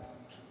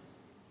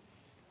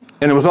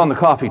 And it was on the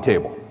coffee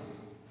table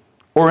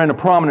or in a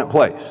prominent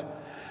place.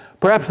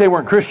 Perhaps they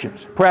weren't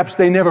Christians. Perhaps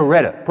they never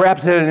read it.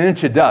 Perhaps they had an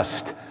inch of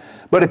dust.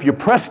 But if you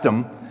pressed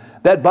them,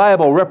 that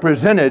Bible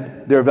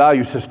represented their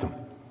value system.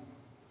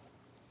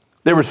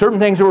 There were certain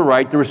things that were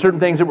right. There were certain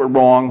things that were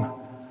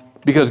wrong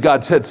because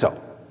God said so.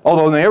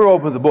 Although when they ever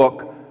opened the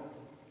book,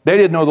 they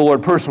didn't know the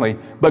Lord personally,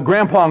 but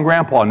Grandpa and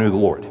Grandpa knew the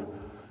Lord.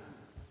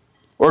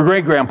 Or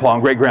great-grandpa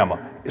and great-grandma.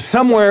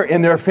 Somewhere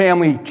in their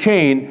family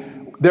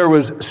chain, there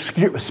was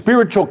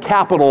spiritual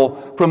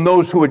capital from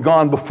those who had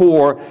gone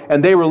before,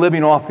 and they were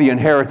living off the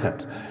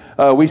inheritance.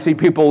 We see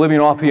people living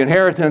off the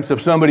inheritance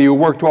of somebody who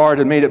worked hard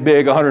and made it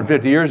big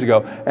 150 years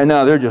ago, and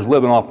now they're just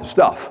living off the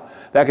stuff.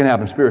 That can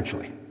happen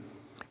spiritually.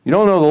 You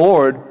don't know the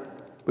Lord,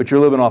 but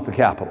you're living off the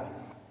capital.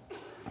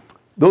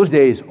 Those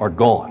days are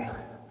gone.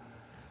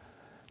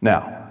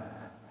 Now,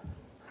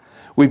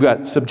 we've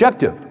got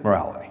subjective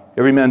morality.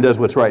 Every man does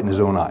what's right in his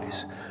own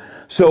eyes.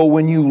 So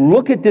when you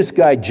look at this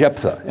guy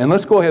Jephthah, and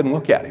let's go ahead and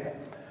look at him.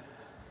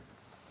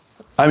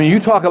 You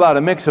talk about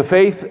a mix of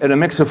faith and a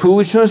mix of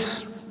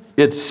foolishness,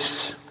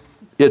 it's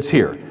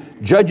here.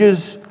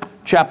 Judges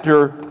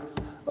chapter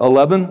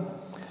 11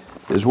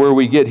 is where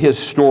we get his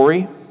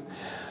story.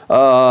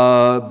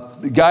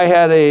 The guy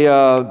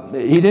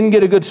he didn't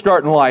get a good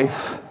start in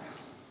life.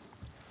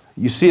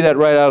 You see that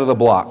right out of the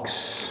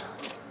blocks.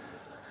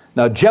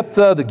 Now,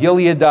 Jephthah the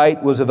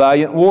Gileadite was a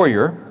valiant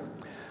warrior,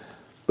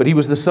 but he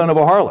was the son of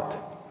a harlot.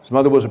 His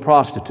mother was a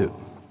prostitute.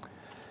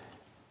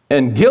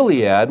 And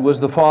Gilead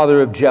was the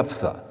father of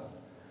Jephthah.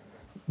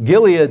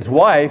 Gilead's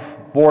wife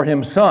bore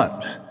him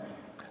sons.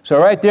 So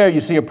right there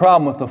you see a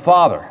problem with the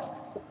father.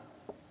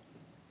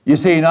 You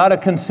see, not a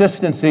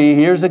consistency.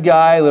 Here's a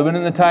guy living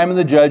in the time of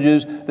the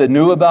judges that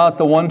knew about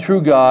the one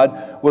true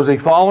God. Was he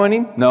following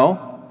him?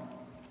 No.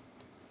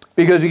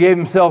 Because he gave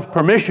himself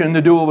permission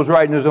to do what was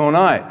right in his own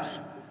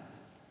eyes.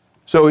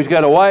 So he's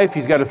got a wife,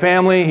 he's got a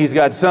family, he's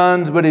got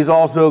sons, but he's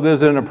also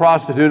visiting a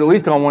prostitute, at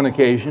least on one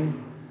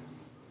occasion.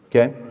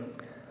 Okay?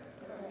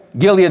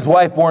 Gilead's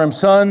wife bore him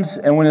sons,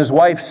 and when his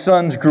wife's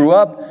sons grew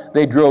up,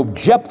 they drove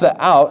Jephthah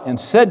out and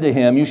said to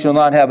him, "You shall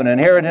not have an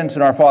inheritance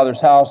in our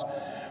father's house,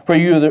 for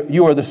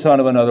you are the son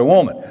of another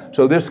woman."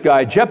 So this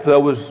guy, Jephthah,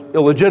 was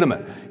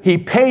illegitimate. He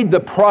paid the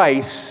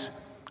price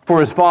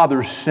for his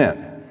father's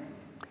sin.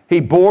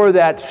 He bore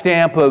that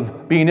stamp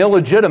of being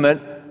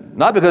illegitimate,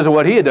 not because of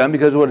what he had done,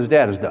 because of what his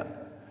dad has done,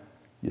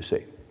 you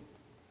see.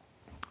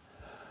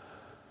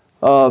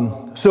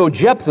 So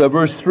Jephthah,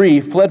 verse 3,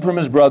 fled from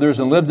his brothers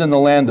and lived in the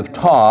land of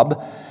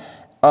Tob,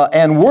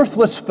 and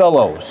worthless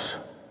fellows,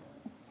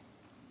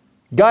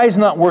 guys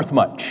not worth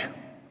much,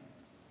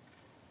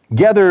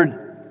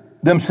 gathered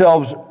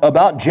themselves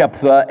about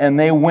Jephthah, and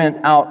they went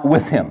out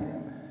with him.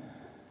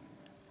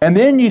 And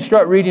then you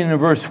start reading in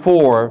verse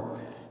 4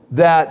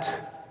 that,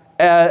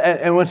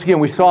 and once again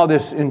we saw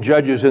this in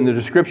Judges in the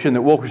description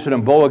that Wilkerson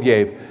and Boa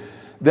gave,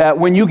 that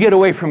when you get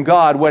away from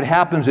God, what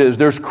happens is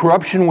there's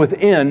corruption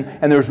within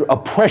and there's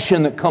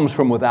oppression that comes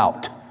from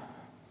without.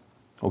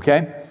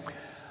 Okay?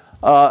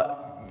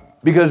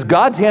 Because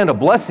God's hand of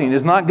blessing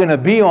is not going to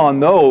be on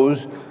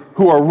those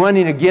who are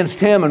running against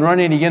Him and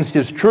running against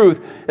His truth,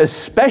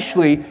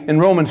 especially in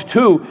Romans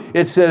 2,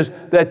 it says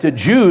that the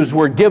Jews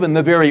were given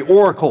the very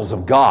oracles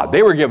of God.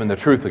 They were given the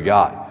truth of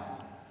God.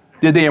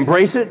 Did they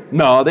embrace it?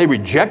 No, they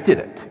rejected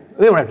it.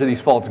 They went after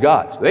these false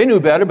gods. They knew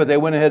better, but they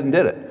went ahead and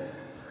did it.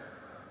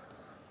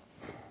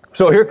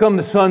 So here come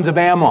the sons of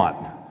Ammon,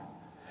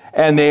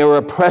 and they are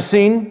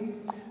oppressing,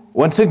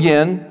 once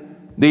again,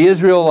 the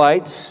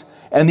Israelites,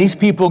 and these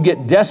people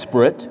get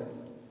desperate.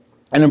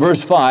 And in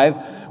verse 5,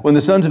 when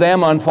the sons of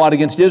Ammon fought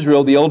against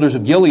Israel, the elders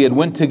of Gilead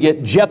went to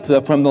get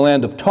Jephthah from the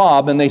land of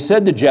Tob, and they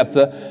said to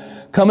Jephthah,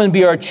 "Come and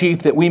be our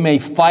chief, that we may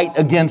fight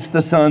against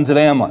the sons of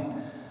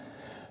Ammon."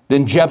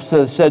 Then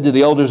Jephthah said to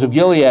the elders of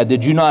Gilead,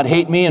 "Did you not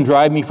hate me and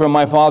drive me from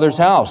my father's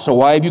house? So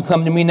why have you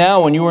come to me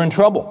now when you were in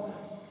trouble?"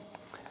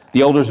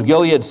 The elders of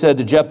Gilead said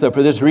to Jephthah,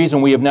 "For this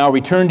reason we have now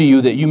returned to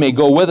you, that you may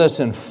go with us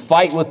and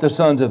fight with the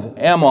sons of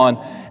Ammon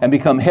and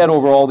become head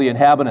over all the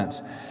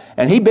inhabitants."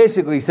 And he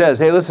basically says,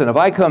 hey, listen, if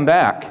I come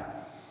back,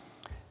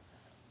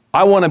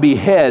 I want to be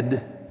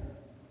head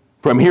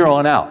from here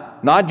on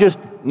out. Not just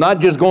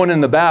going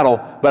in the battle,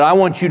 but I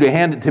want you to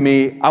hand it to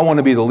me. I want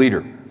to be the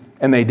leader.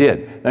 And they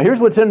did. Now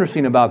here's what's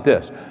interesting about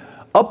this.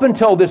 Up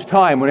until this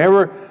time,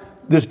 whenever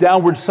this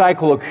downward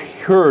cycle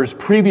occurs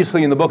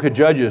previously in the book of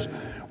Judges,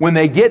 when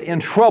they get in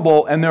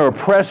trouble and they're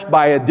oppressed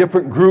by a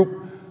different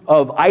group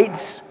of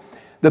ites,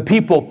 the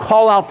people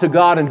call out to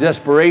God in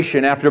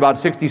desperation after about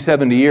 60,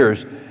 70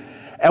 years.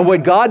 And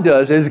what God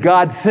does is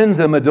God sends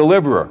them a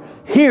deliverer.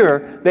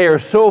 Here, they are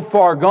so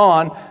far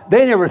gone,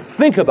 they never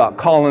think about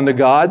calling to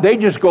God. They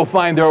just go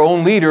find their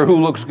own leader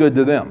who looks good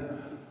to them.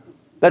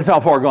 That's how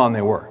far gone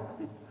they were.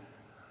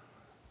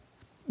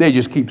 They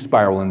just keep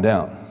spiraling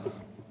down.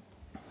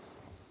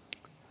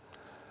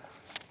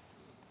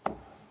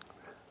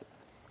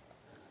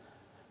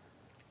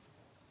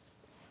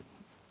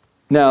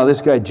 Now,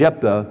 this guy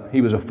Jephthah,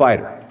 he was a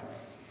fighter.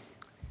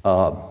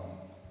 And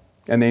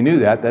they knew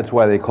that. That's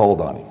why they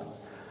called on him.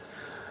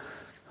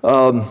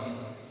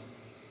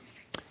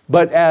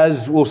 But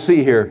as we'll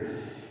see here,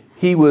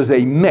 he was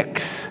a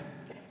mix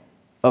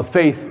of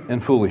faith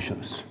and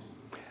foolishness.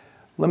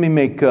 Let me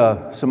make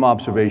some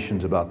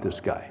observations about this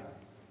guy,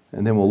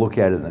 and then we'll look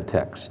at it in the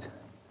text.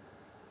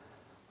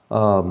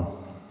 Before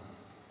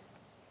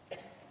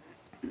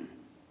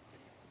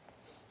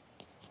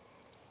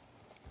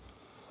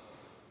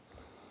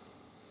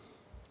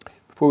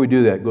we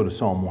do that, go to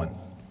Psalm 1.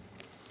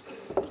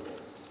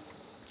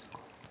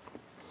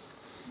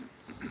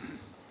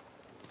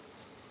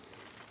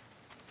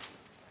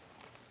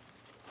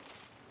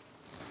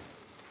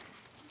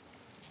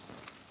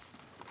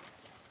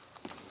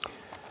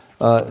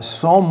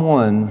 Psalm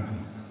 1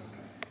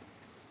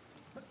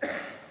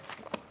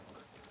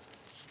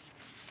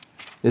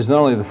 is not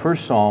only the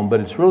first psalm,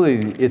 but it's really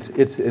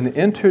it's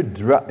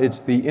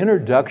the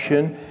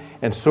introduction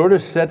and sort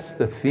of sets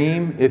the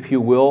theme, if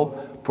you will,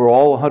 for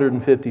all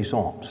 150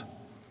 psalms.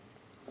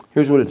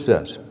 Here's what it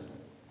says.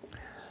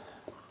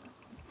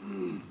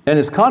 And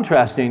it's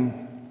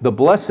contrasting the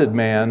blessed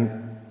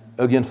man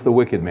against the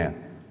wicked man.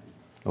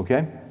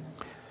 Okay?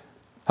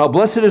 How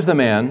blessed is the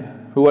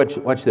man who,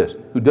 watch this,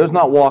 who does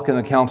not walk in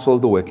the counsel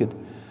of the wicked,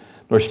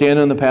 nor stand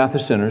in the path of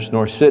sinners,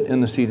 nor sit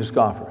in the seat of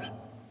scoffers.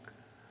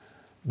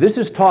 This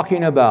is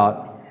talking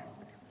about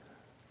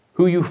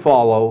who you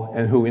follow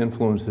and who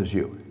influences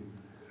you.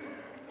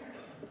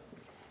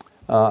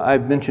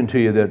 I've mentioned to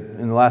you that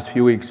in the last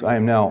few weeks I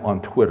am now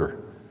on Twitter.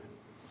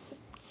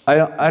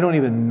 I don't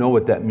even know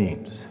what that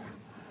means,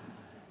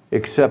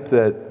 except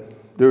that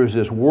there is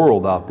this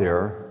world out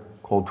there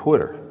called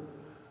Twitter.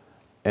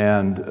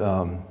 And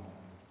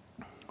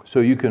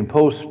so you can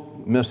post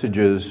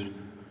messages,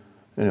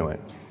 anyway,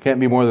 can't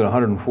be more than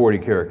 140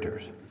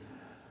 characters.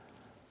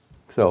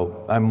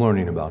 So I'm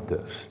learning about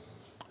this.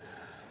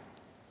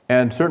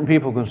 And certain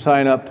people can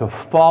sign up to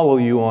follow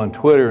you on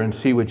Twitter and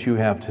see what you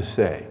have to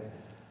say.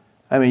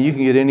 I mean, you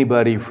can get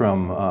anybody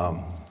from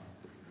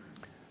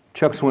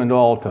Chuck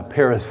Swindoll to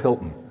Paris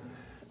Hilton,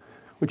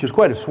 which is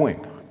quite a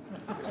swing.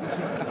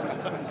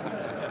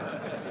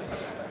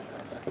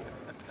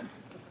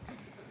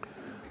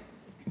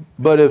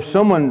 But if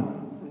someone,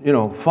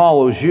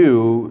 follows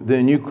you,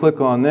 then you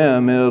click on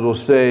them and it'll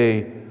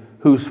say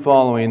who's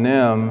following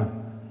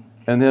them,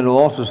 and then it'll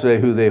also say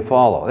who they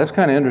follow. That's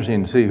kind of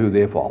interesting to see who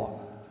they follow.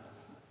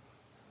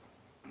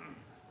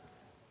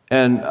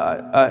 And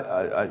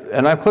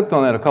I clicked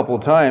on that a couple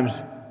of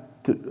times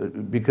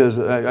because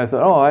I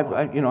thought,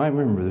 I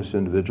remember this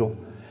individual.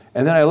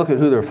 And then I look at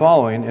who they're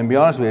following, and to be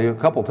honest with you, a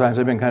couple of times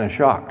I've been kind of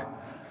shocked.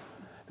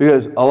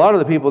 Because a lot of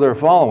the people they're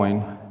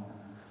following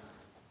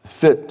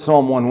fit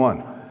Psalm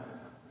 1:1.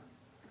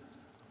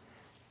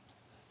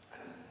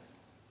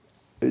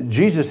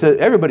 Jesus said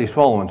everybody's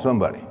following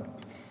somebody.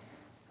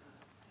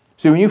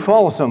 See, when you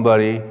follow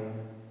somebody,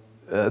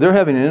 they're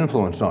having an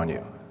influence on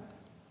you.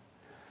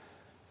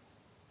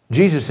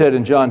 Jesus said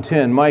in John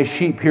 10, "My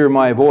sheep hear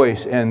my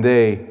voice, and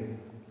they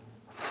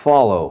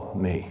follow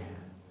me.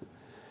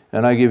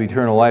 And I give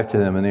eternal life to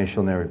them, and they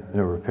shall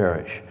never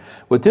perish."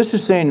 What this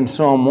is saying in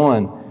Psalm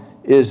 1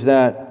 is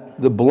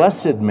that the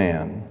blessed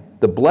man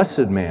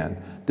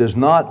does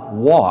not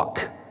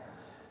walk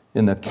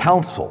in the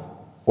counsel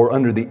or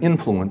under the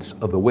influence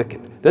of the wicked.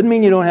 Doesn't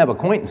mean you don't have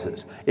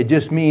acquaintances. It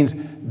just means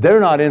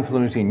they're not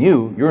influencing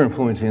you, you're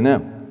influencing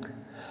them.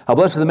 How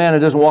blessed is the man who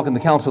doesn't walk in the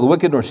counsel of the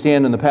wicked, nor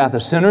stand in the path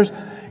of sinners.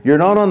 You're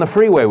not on the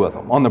freeway with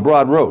them, on the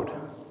broad road,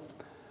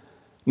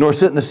 nor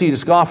sit in the seat of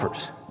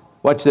scoffers.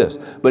 Watch this.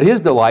 But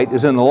his delight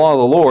is in the law of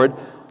the Lord,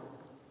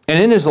 and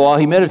in his law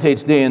he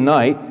meditates day and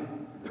night.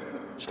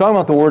 It's talking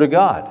about the Word of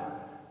God.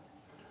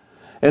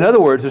 In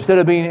other words, instead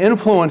of being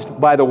influenced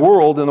by the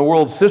world and the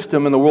world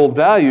system and the world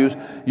values,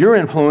 you're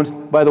influenced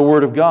by the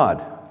Word of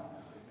God.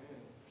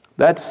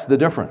 That's the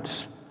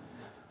difference.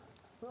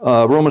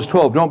 Romans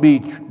 12, don't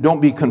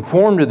be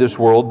conformed to this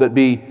world, but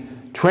be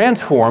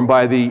transformed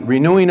by the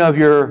renewing of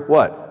your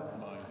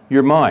what?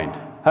 Your mind.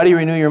 How do you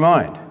renew your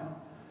mind?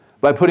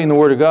 By putting the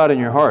Word of God in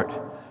your heart.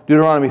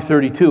 Deuteronomy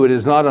 32, it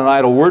is not an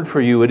idle word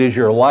for you, it is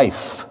your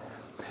life.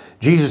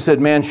 Jesus said,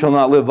 man shall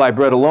not live by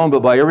bread alone, but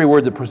by every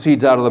word that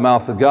proceeds out of the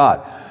mouth of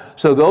God.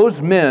 So those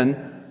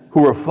men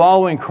who are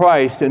following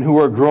Christ and who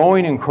are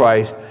growing in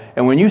Christ,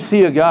 and when you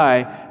see a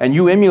guy and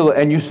you emulate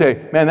and you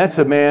say, man, that's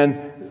a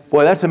man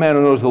who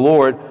knows the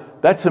Lord.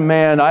 That's a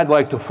man I'd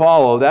like to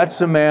follow. That's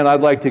a man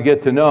I'd like to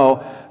get to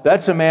know.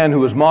 That's a man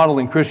who is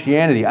modeling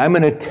Christianity. I'm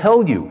going to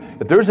tell you,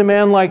 if there's a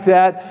man like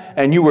that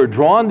and you were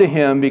drawn to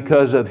him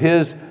because of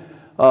his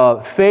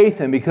faith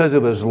and because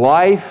of his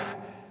life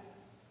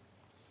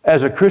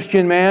as a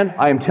Christian man,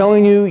 I am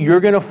telling you,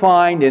 you're going to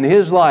find in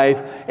his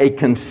life a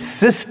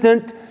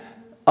consistent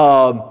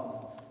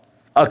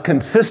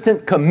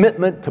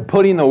commitment to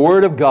putting the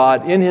Word of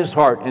God in his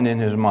heart and in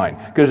his mind,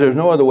 because there's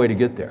no other way to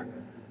get there.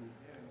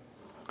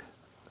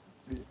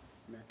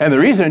 And the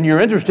reason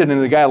you're interested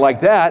in a guy like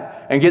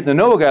that and getting to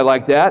know a guy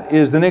like that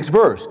is the next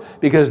verse.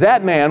 Because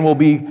that man will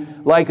be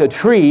like a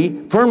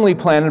tree firmly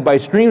planted by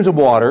streams of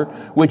water,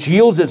 which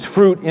yields its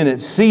fruit in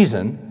its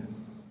season,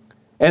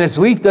 and its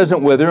leaf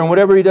doesn't wither, and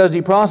whatever he does,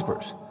 he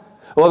prospers.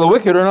 Well, the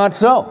wicked are not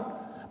so,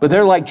 but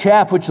they're like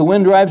chaff which the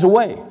wind drives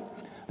away.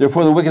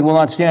 Therefore the wicked will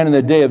not stand in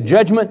the day of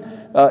judgment,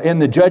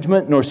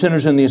 nor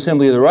sinners in the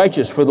assembly of the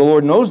righteous. For the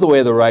Lord knows the way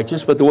of the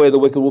righteous, but the way of the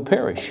wicked will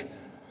perish.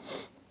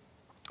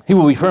 He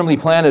will be firmly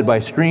planted by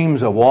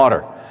streams of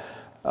water.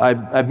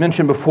 I've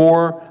mentioned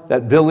before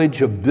that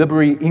village of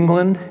Bibury,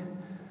 England.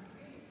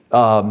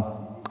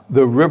 The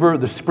river,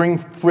 the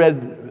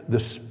spring-fed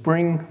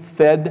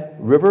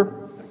river,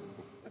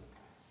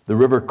 the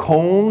river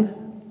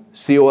Colne,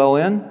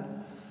 C-O-L-N,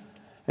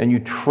 and you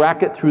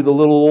track it through the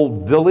little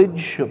old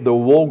village of the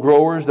wool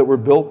growers that were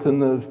built in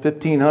the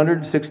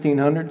 1500s,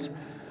 1600s.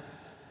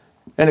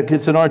 And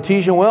it's an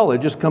artesian well. It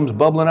just comes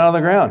bubbling out of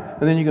the ground.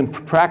 And then you can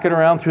track it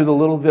around through the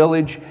little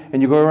village,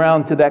 and you go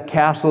around to that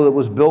castle that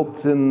was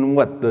built in,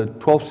 the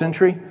 12th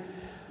century?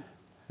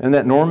 And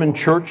that Norman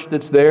church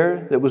that's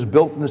there that was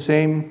built in the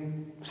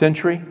same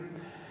century?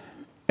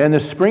 And the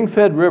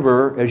spring-fed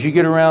river, as you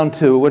get around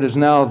to what is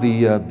now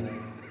the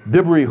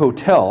Bibury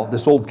Hotel,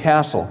 this old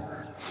castle,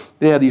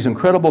 they have these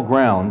incredible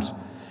grounds,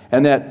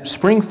 And that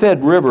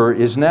spring-fed river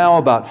is now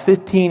about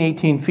 15,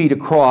 18 feet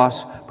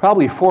across,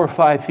 probably 4 or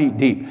 5 feet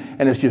deep.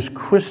 And it's just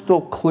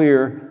crystal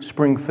clear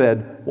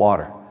spring-fed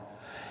water.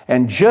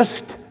 And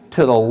just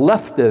to the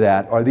left of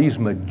that are these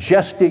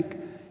majestic,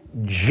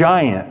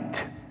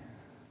 giant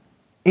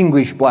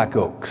English black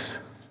oaks.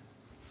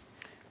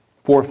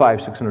 400, 500,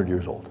 600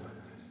 years old.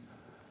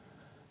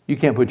 You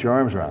can't put your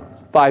arms around them.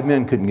 5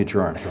 men couldn't get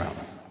your arms around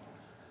them.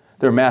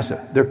 They're massive.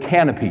 They're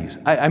canopies.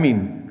 I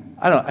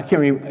can't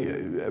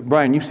remember,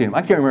 Brian, you've seen them.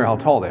 I can't remember how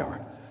tall they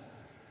are.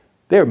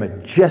 They're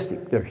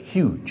majestic. They're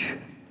huge.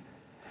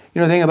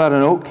 You know the thing about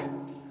an oak?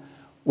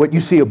 What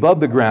you see above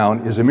the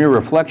ground is a mere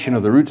reflection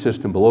of the root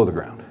system below the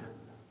ground.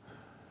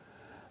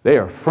 They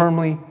are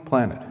firmly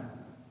planted.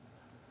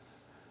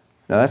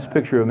 Now that's a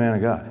picture of a man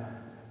of God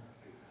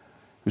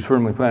who's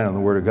firmly planted on the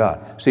Word of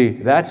God. See,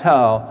 that's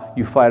how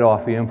you fight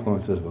off the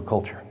influences of a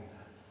culture.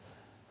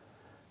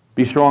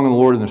 Be strong in the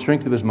Lord in the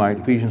strength of His might,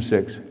 Ephesians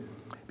 6.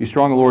 Be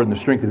strong in the Lord in the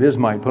strength of His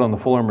might. Put on the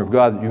full armor of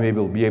God that you may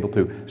be able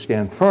to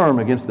stand firm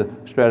against the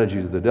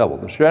strategies of the devil.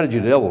 The strategy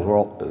of the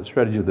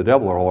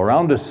devil are all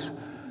around us.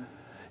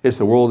 It's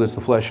the world, it's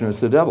the flesh, and it's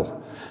the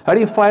devil. How do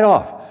you fight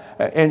off?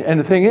 And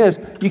the thing is,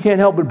 you can't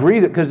help but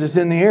breathe it because it's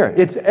in the air.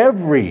 It's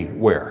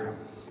everywhere.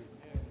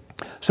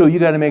 So you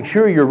got to make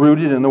sure you're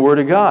rooted in the Word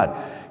of God.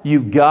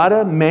 You've got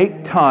to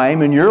make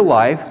time in your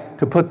life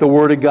to put the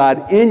Word of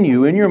God in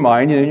you, in your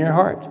mind, and in your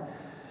heart.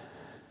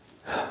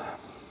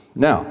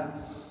 Now,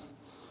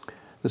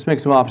 let's make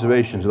some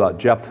observations about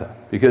Jephthah,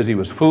 because he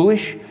was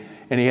foolish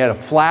and he had a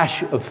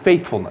flash of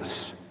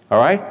faithfulness. All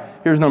right?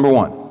 Here's number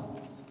one.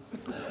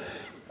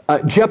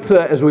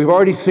 Jephthah, as we've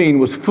already seen,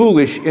 was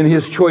foolish in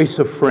his choice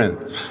of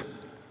friends.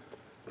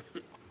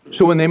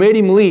 So when they made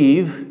him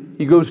leave,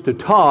 he goes to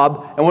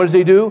Tob, and what does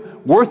he do?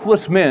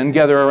 Worthless men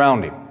gather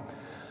around him.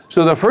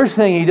 So the first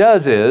thing he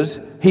does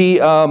is he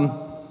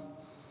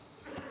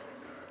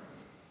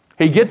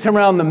gets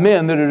around the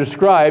men that are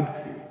described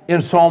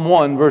in Psalm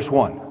 1, verse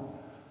 1.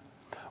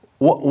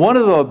 One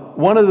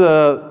of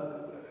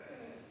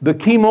the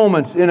key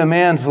moments in a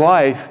man's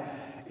life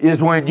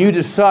is when you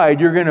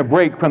decide you're going to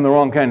break from the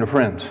wrong kind of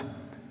friends.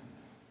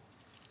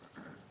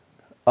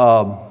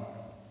 1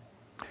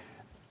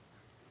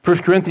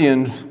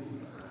 Corinthians,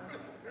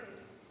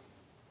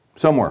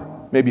 somewhere,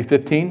 maybe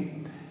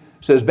 15,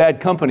 says bad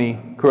company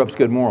corrupts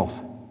good morals.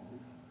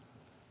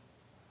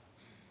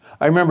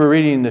 I remember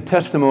reading the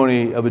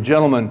testimony of a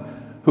gentleman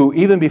who,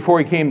 even before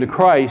he came to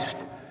Christ,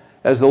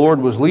 as the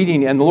Lord was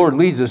leading, and the Lord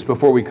leads us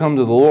before we come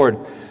to the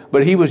Lord,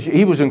 but he was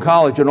in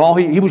college, and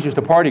he was just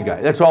a party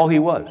guy. That's all he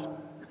was.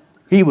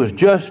 He was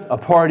just a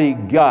party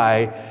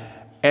guy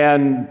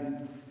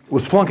and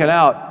was flunking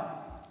out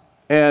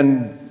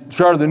and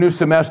started the new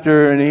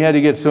semester, and he had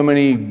to get so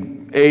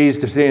many A's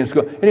to stay in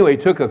school. Anyway,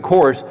 he took a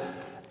course,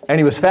 and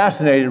he was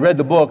fascinated, read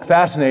the book,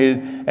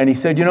 fascinated, and he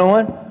said, you know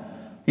what?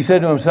 He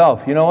said to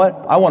himself, you know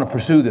what? I want to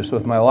pursue this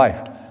with my life.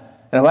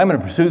 And if I'm going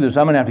to pursue this,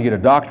 I'm going to have to get a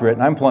doctorate,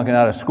 and I'm flunking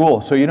out of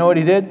school. So you know what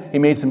he did? He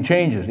made some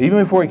changes. Even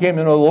before he came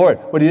to know the Lord,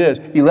 what he did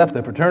is he left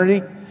the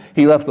fraternity,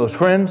 he left those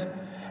friends,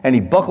 and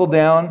he buckled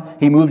down.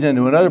 He moved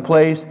into another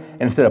place,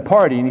 and instead of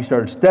partying, he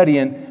started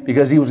studying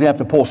because he was going to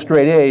have to pull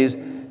straight A's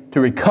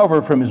to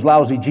recover from his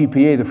lousy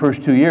GPA the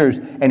first 2 years,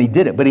 and he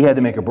did it, but he had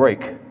to make a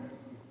break.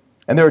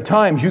 And there are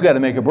times you got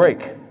to make a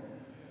break.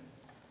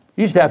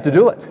 You just have to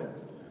do it.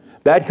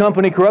 Bad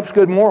company corrupts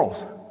good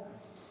morals.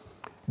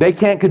 They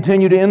can't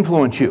continue to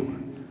influence you.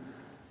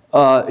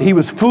 He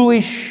was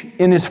foolish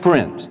in his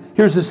friends.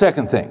 Here's the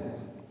second thing.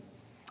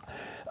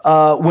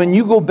 When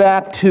you go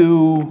back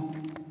to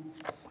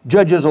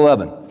Judges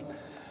 11,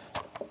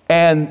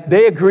 and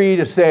they agree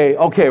to say,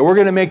 okay, we're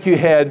going to make you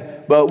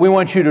head, but we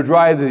want you to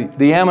drive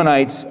the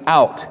Ammonites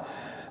out.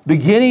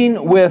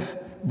 Beginning with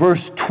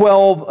verse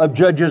 12 of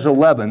Judges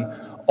 11,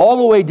 all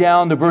the way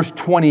down to verse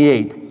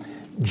 28,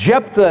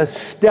 Jephthah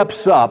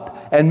steps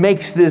up and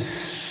makes this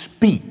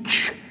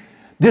speech.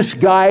 This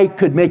guy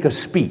could make a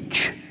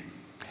speech.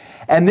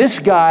 And this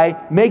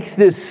guy makes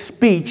this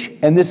speech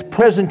and this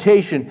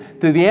presentation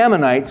to the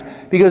Ammonites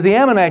because the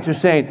Ammonites are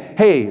saying,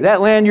 hey,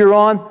 that land you're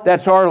on,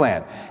 that's our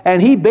land.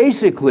 And he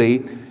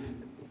basically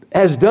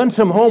has done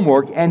some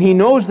homework and he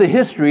knows the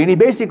history and he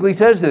basically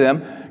says to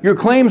them, your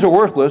claims are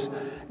worthless.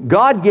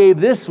 God gave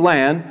this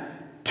land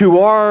to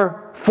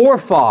our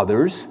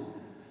forefathers.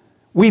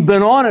 We've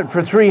been on it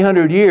for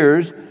 300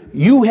 years.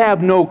 You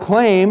have no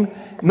claim.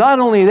 Not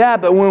only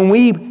that, but when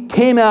we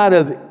came out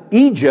of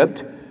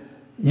Egypt,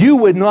 you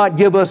would not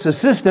give us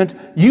assistance.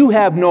 You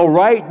have no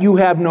right. You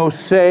have no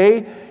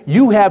say.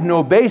 You have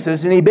no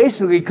basis. And he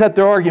basically cut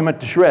their argument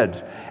to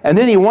shreds. And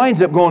then he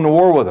winds up going to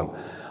war with them.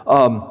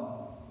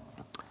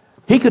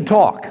 He could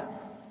talk.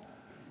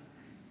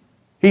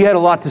 He had a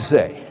lot to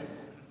say.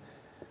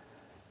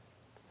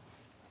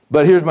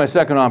 But here's my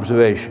second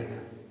observation.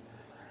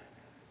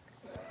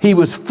 He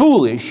was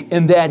foolish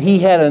in that he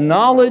had a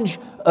knowledge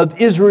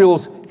of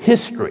Israel's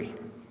history.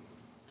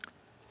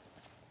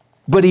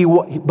 But he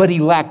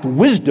lacked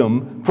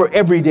wisdom for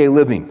everyday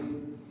living.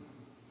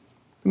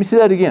 Let me say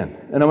that again,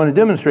 and I'm going to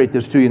demonstrate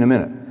this to you in a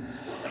minute.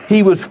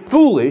 He was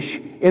foolish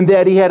in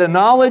that he had a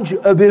knowledge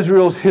of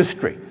Israel's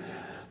history.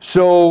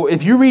 So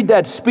if you read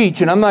that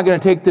speech, and I'm not going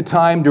to take the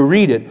time to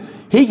read it,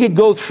 he could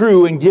go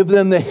through and give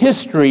them the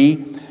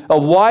history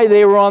of why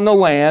they were on the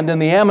land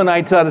and the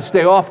Ammonites ought to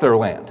stay off their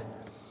land.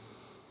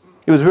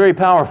 It was very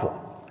powerful.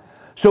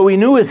 So he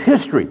knew his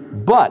history,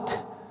 but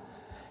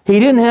he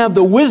didn't have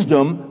the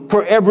wisdom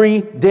for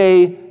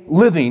everyday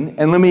living.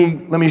 And let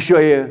me show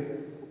you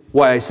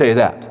why I say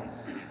that.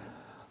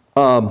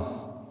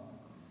 Look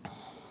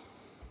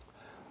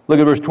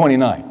at verse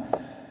 29.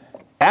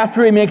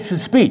 After he makes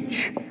his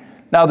speech,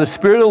 now the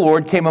Spirit of the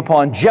Lord came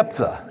upon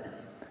Jephthah.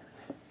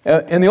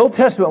 In the Old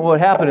Testament, what would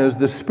happen is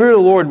the Spirit of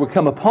the Lord would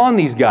come upon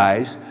these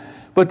guys,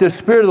 but the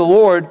Spirit of the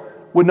Lord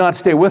would not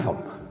stay with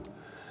them.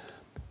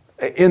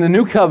 In the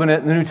New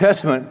Covenant, in the New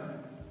Testament,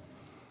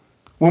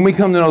 when we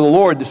come to know the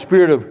Lord, the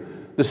Spirit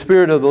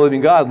of the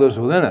living God lives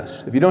within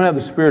us. If you don't have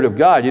the Spirit of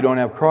God, you don't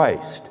have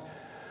Christ.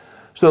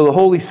 So the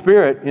Holy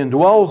Spirit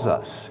indwells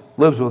us,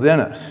 lives within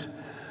us.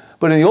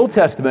 But in the Old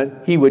Testament,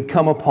 he would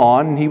come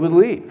upon and he would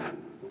leave.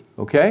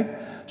 Okay?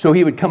 So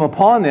he would come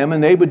upon them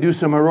and they would do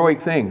some heroic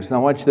things.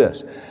 Now watch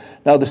this.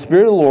 Now the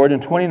Spirit of the Lord, in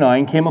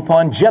 29, came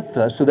upon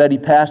Jephthah so that he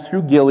passed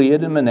through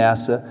Gilead and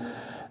Manasseh.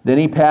 Then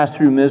he passed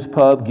through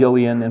Mizpah of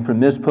Gilead, and from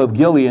Mizpah of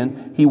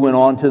Gilead he went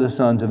on to the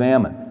sons of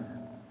Ammon.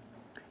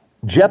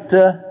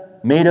 Jephthah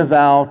made a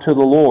vow to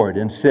the Lord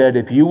and said,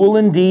 if you will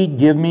indeed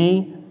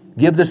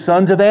give the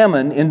sons of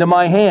Ammon into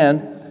my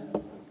hand,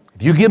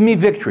 if you give me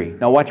victory.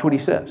 Now watch what he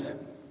says.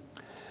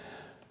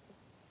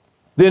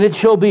 Then it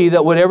shall be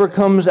that whatever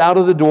comes out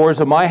of the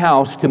doors of my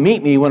house to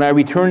meet me when I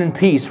return in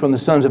peace from the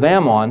sons of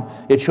Ammon,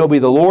 it shall be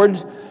the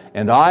Lord's,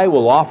 and I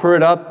will offer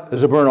it up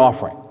as a burnt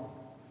offering.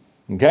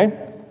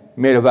 Okay?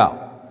 He made a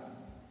vow.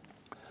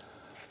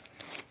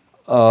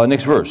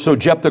 Next verse. So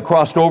Jephthah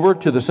crossed over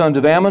to the sons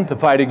of Ammon to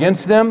fight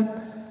against them,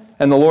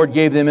 and the Lord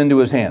gave them into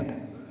his hand.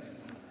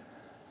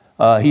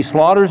 He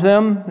slaughters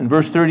them. In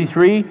verse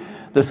 33,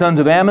 the sons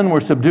of Ammon were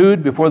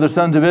subdued before the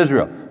sons of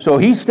Israel. So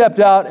he stepped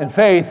out in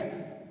faith,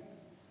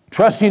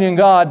 trusting in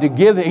God to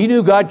give. He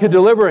knew God could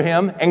deliver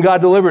him, and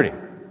God delivered him.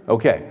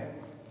 Okay.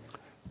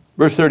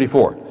 Verse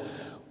 34.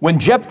 When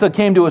Jephthah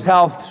came to his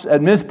house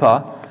at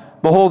Mizpah,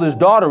 behold, his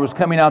daughter was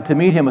coming out to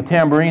meet him with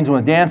tambourines and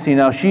with dancing.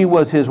 Now she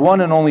was his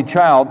one and only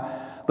child.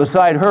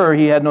 Beside her,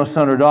 he had no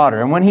son or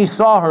daughter. And when he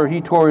saw her,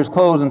 he tore his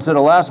clothes and said,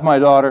 alas, my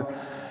daughter,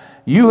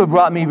 you have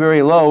brought me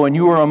very low, and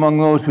you are among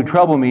those who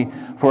trouble me,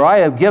 for I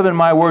have given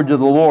my word to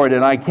the Lord,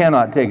 and I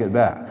cannot take it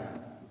back.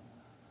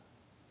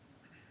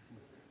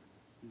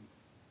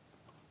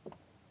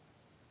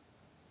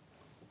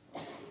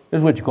 This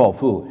is what you call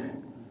foolish.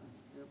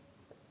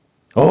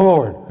 Oh,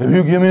 Lord, if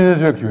you give me this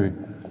victory,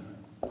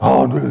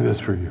 I'll do this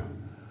for you.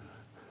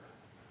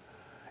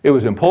 It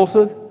was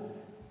impulsive,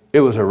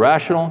 it was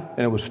irrational,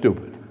 and it was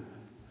stupid.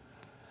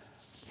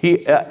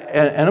 And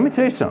let me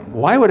tell you something.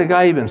 Why would a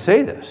guy even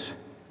say this?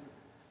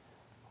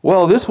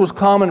 Well, this was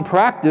common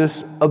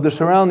practice of the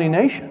surrounding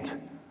nations.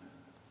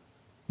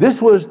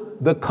 This was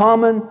the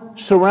common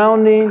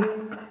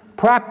surrounding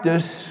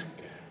practice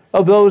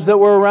of those that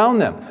were around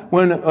them.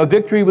 When a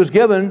victory was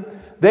given,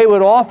 they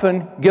would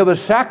often give a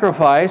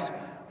sacrifice,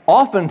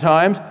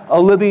 oftentimes a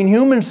living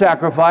human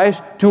sacrifice,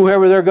 to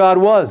whoever their God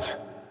was.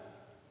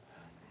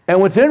 And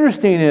what's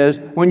interesting is,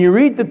 when you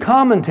read the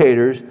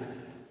commentators,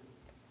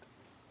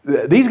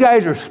 these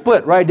guys are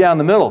split right down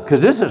the middle,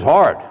 because this is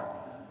hard.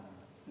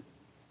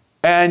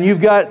 And you've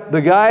got the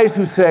guys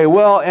who say,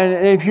 well,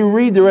 and if you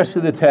read the rest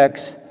of the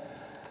text,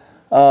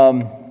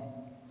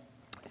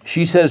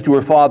 she says to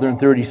her father in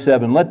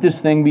 37, let this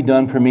thing be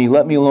done for me.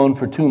 Let me alone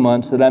for 2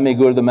 months, that I may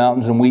go to the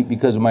mountains and weep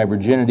because of my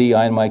virginity,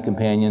 I and my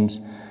companions.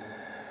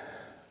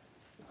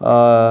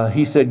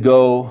 He said,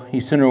 go.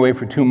 He sent her away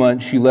for 2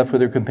 months. She left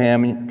with her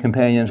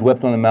companions,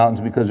 wept on the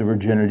mountains because of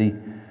virginity.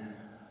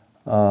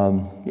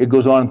 It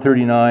goes on in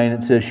 39.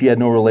 It says she had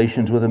no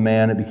relations with a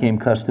man. It became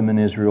custom in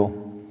Israel.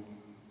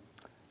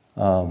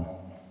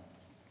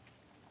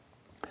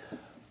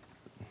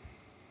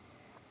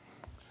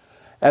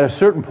 At a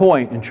certain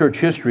point in church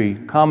history,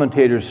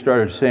 commentators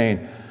started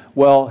saying,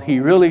 well,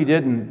 he really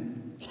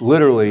didn't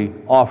literally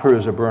offer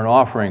as a burnt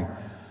offering.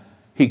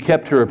 He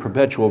kept her a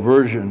perpetual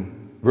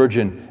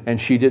virgin, and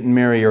she didn't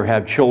marry or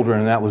have children,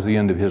 and that was the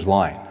end of his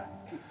line.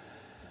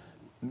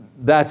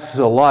 That's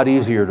a lot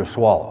easier to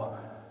swallow.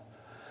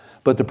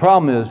 But the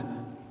problem is,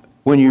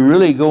 when you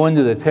really go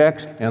into the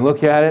text and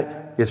look at it,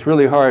 it's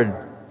really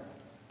hard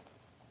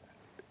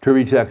to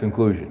reach that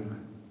conclusion.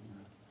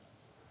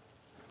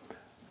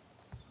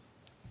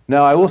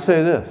 Now, I will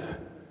say this.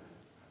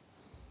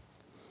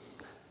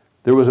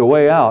 There was a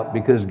way out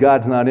because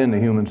God's not into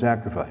human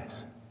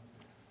sacrifice.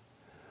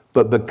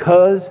 But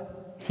because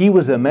he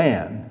was a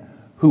man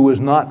who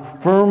was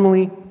not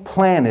firmly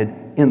planted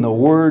in the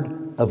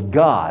Word of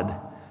God,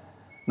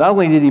 not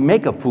only did he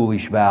make a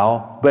foolish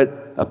vow,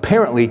 but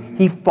apparently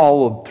he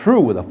followed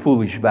through with a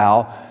foolish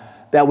vow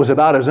that was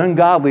about as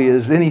ungodly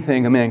as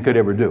anything a man could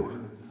ever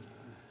do.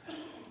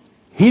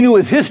 He knew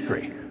his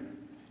history,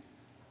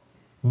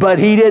 but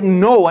he didn't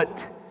know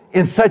it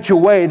in such a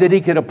way that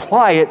he could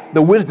apply it,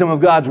 the wisdom of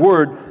God's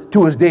Word,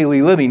 to his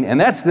daily living. And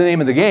that's the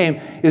name of the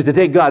game, is to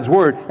take God's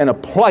Word and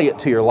apply it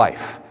to your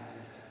life.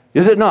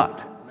 Is it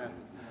not?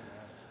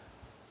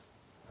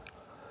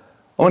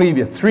 I want to give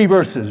you 3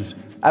 verses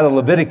out of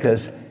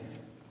Leviticus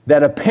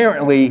that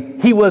apparently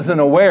he wasn't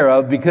aware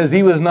of because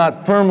he was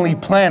not firmly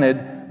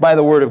planted by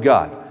the Word of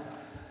God.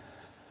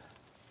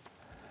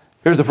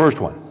 Here's the first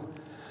one.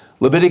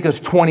 Leviticus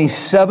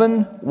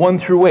 27, 1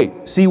 through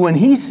 8. See, when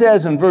he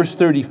says in verse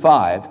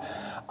 35,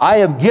 I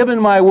have given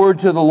my word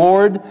to the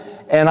Lord,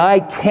 and I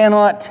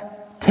cannot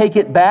take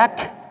it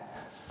back.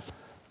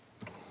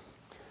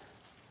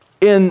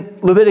 In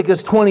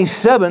Leviticus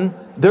 27,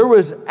 there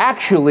was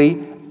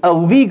actually a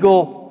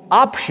legal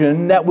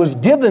option that was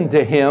given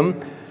to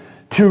him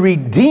to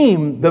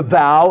redeem the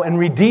vow and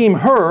redeem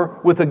her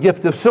with a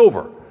gift of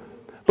silver.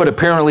 But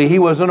apparently he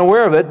wasn't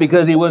aware of it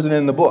because he wasn't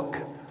in the book.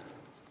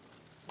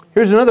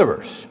 Here's another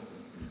verse.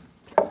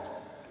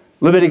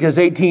 Leviticus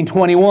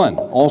 18:21,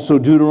 also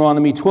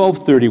Deuteronomy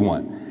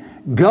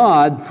 12:31.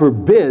 God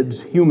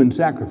forbids human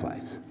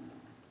sacrifice.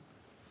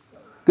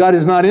 God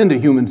is not into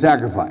human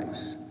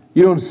sacrifice.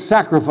 You don't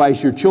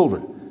sacrifice your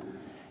children.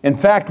 In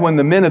fact, when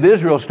the men of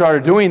Israel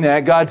started doing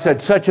that, God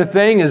said, such a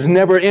thing has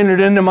never entered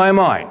into my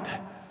mind.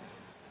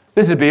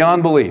 This is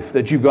beyond belief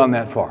that you've gone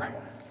that far.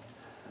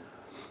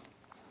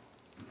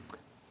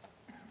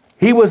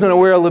 He wasn't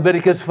aware of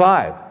Leviticus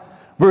 5,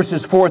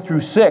 verses 4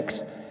 through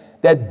 6,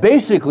 that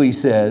basically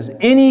says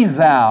any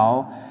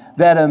vow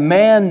that a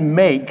man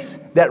makes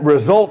that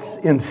results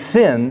in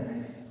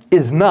sin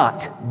is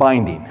not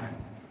binding.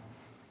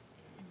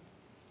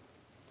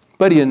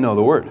 But he didn't know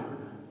the word.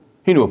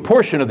 He knew a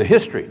portion of the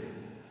history.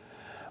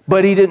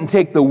 But he didn't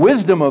take the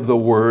wisdom of the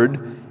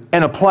word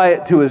and apply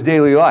it to his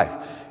daily life.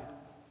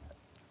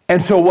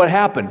 And so what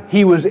happened?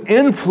 He was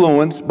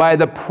influenced by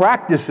the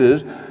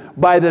practices,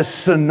 by the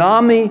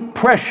tsunami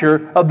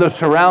pressure of the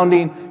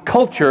surrounding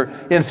culture,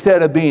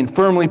 instead of being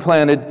firmly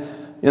planted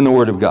in the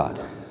Word of God.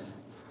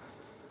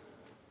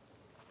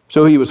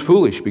 So he was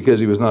foolish because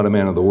he was not a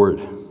man of the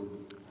Word.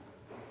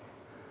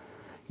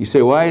 You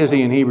say, why is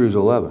he in Hebrews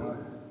 11?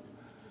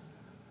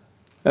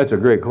 That's a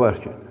great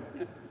question.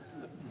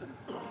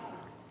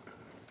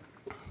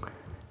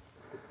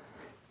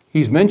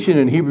 He's mentioned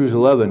in Hebrews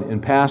 11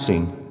 in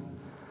passing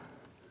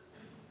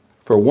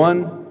for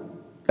one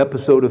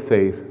episode of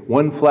faith,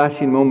 one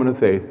flashing moment of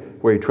faith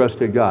where he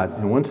trusted God.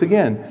 And once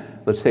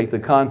again, let's take the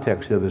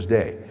context of his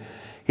day.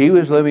 He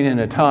was living in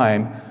a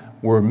time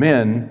where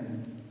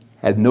men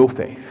had no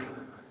faith.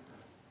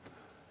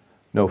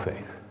 No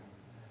faith.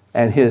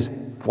 And his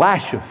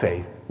flash of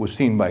faith was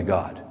seen by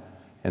God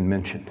and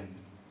mentioned.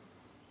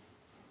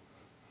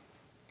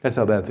 That's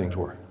how bad things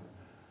were.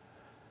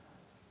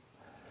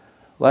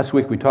 Last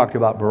week we talked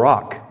about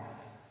Barak,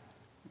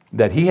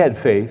 that he had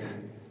faith.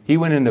 He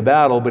went into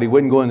battle, but he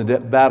wouldn't go into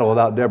battle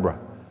without Deborah.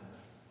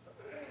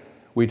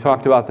 We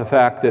talked about the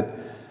fact that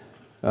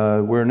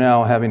we're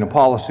now having a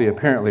policy,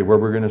 apparently, where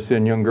we're going to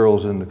send young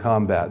girls into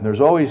combat. And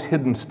there's always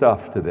hidden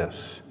stuff to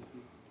this.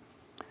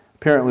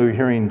 Apparently, we're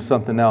hearing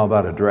something now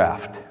about a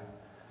draft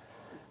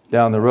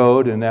down the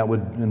road, and that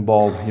would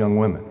involve young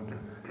women.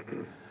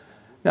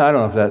 Now, I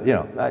don't know if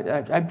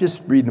that, I'm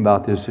just reading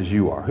about this as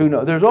you are. Who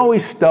knows? There's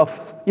always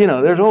stuff,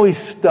 there's always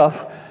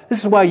stuff.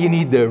 This is why you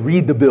need to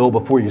read the bill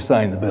before you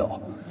sign the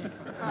bill.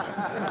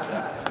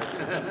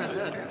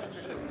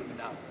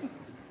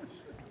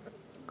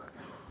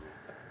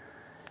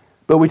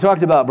 But we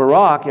talked about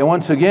Barak, and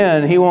once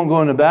again, he won't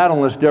go into battle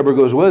unless Deborah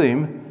goes with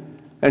him,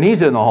 and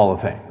he's in the Hall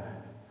of Fame.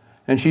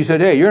 And she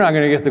said, hey, you're not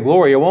going to get the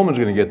glory, a woman's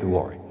going to get the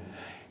glory.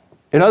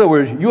 In other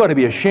words, you ought to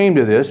be ashamed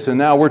of this, and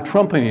now we're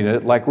trumpeting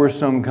it like we're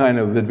some kind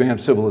of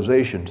advanced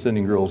civilization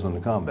sending girls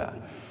into combat.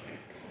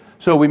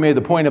 So we made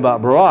the point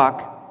about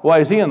Barak. Why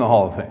is he in the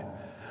Hall of Fame?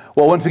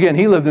 Well, once again,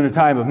 he lived in a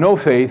time of no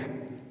faith.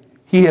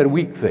 He had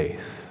weak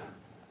faith.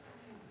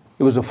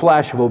 It was a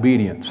flash of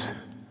obedience.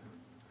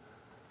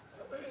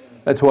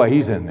 That's why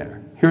he's in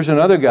there. Here's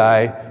another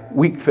guy,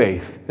 weak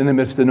faith in the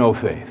midst of no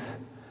faith.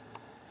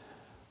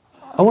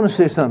 I want to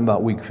say something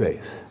about weak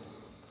faith.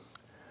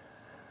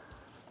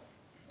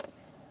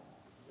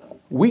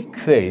 Weak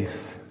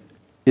faith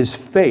is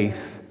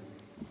faith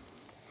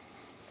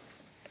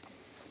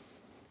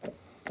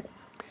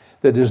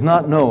that does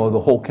not know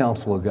the whole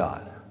counsel of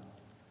God.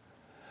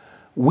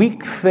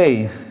 Weak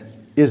faith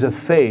is a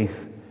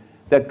faith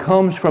that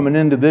comes from an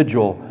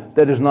individual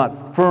that is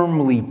not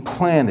firmly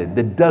planted,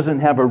 that doesn't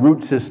have a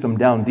root system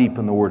down deep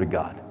in the Word of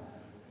God.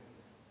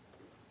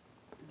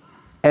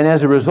 And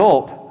as a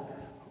result,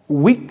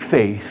 weak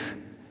faith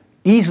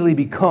easily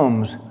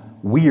becomes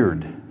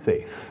weird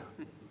faith.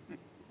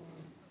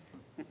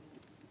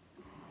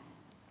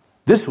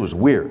 This was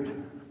weird.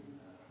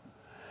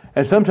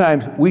 And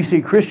sometimes we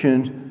see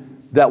Christians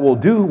that will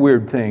do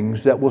weird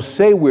things, that will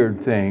say weird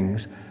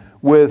things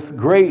with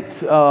great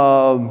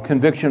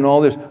conviction and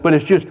all this, but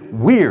it's just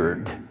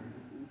weird.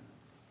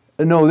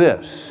 And know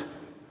this,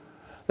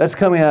 that's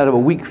coming out of a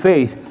weak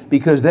faith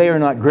because they are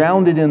not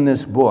grounded in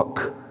this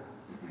book.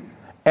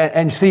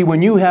 And see,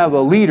 when you have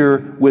a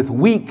leader with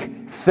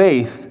weak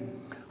faith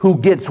who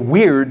gets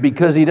weird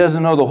because he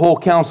doesn't know the whole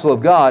counsel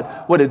of God,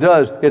 what it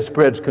does, it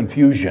spreads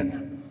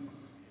confusion.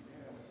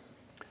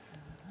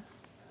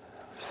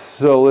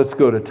 So let's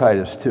go to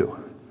Titus 2.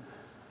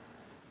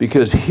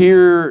 Because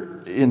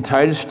here in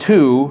Titus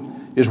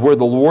 2 is where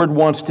the Lord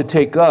wants to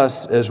take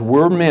us as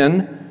we're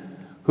men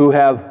who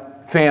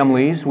have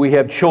families, we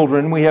have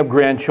children, we have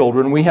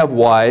grandchildren, we have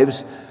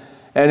wives,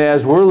 and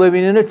as we're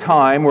living in a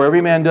time where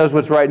every man does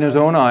what's right in his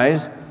own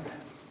eyes,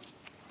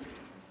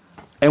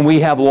 and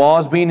we have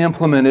laws being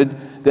implemented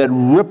that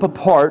rip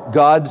apart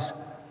God's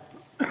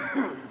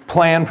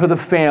plan for the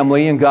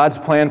family and God's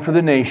plan for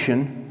the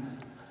nation.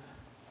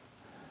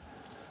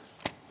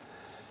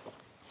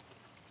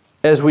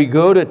 As we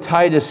go to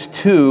Titus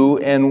 2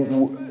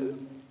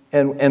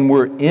 and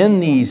we're in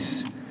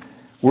these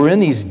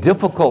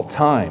difficult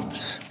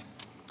times.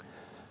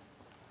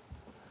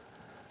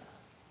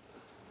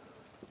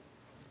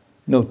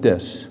 Note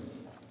this.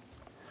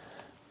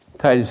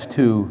 Titus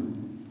 2,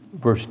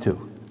 verse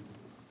 2.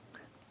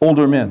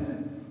 Older men.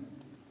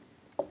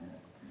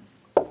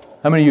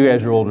 How many of you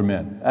guys are older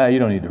men? You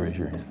don't need to raise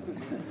your hand.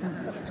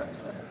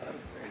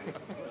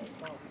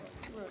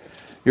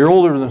 You're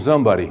older than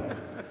somebody.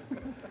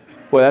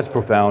 Boy, that's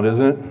profound,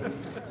 isn't it?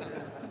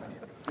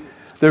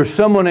 There's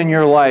someone in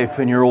your life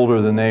and you're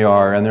older than they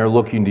are and they're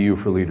looking to you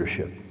for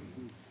leadership.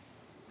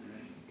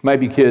 It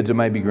might be kids, it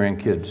might be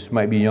grandkids, it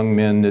might be young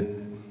men that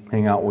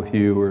hang out with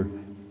you or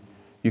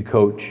you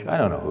coach. I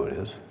don't know who it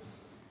is.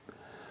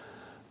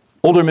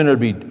 Older men are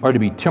to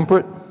be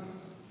temperate.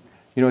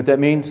 You know what that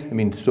means? It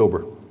means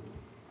sober.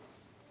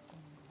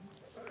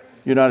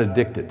 You're not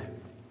addicted.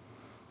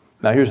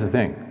 Now here's the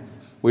thing.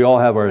 We all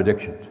have our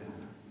addictions.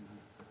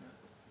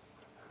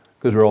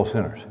 Because we're all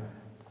sinners.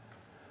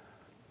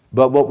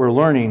 But what we're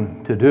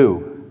learning to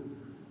do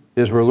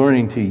is we're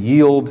learning to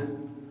yield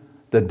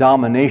the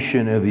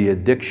domination of the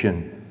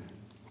addiction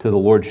to the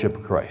Lordship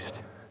of Christ.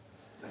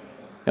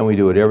 And we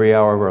do it every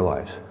hour of our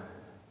lives.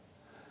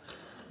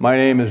 My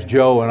name is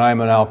Joe and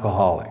I'm an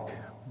alcoholic,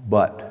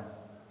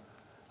 but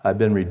I've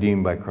been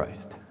redeemed by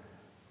Christ.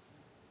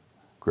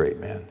 Great,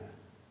 man.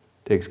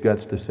 Takes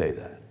guts to say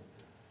that.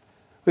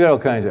 We got all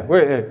kinds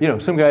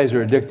of, some guys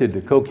are addicted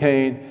to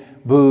cocaine,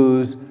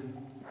 booze,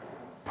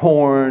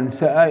 porn,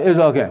 it's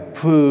okay,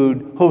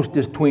 food,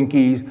 Hostess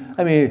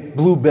Twinkies,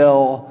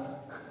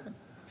 Bluebell,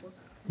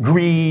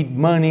 greed,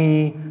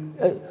 money.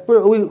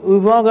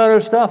 We've all got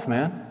our stuff,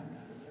 man.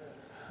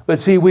 But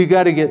see, we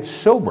got to get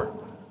sober.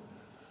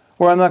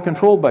 Where I'm not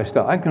controlled by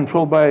stuff. I'm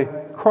controlled by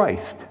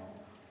Christ.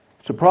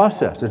 It's a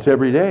process. It's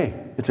every day.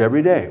 It's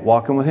every day,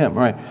 walking with Him.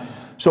 All right.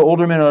 So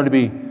older men are to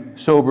be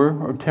sober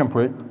or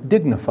temperate,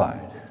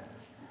 dignified.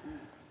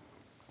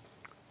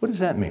 What does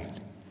that mean?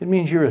 It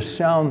means you're a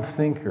sound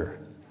thinker.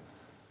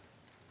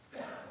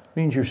 It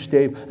means you're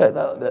stable,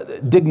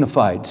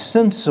 dignified,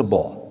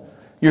 sensible.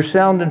 You're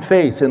sound in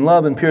faith, in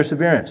love, and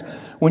perseverance.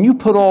 When you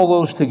put all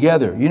those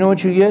together, you know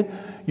what you get?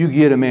 You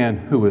get a man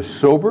who is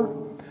sober.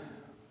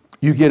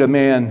 You get a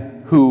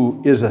man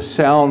who is a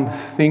sound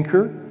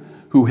thinker,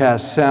 who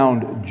has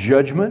sound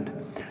judgment.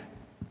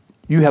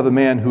 You have a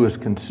man who is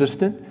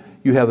consistent.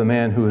 You have a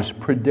man who is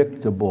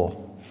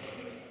predictable.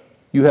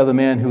 You have a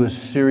man who is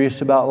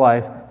serious about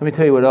life. Let me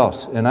tell you what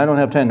else, and I don't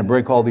have time to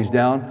break all these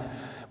down,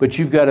 but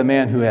you've got a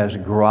man who has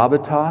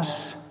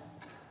gravitas.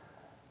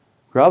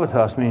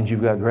 Gravitas means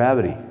you've got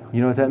gravity. You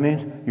know what that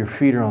means? Your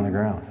feet are on the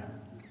ground.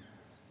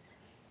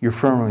 You're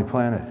firmly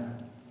planted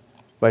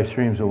by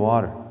streams of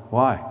water.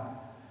 Why?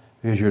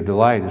 Because your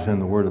delight is in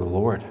the word of the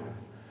Lord.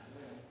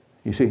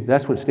 You see,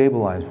 that's what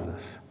stabilizes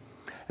us.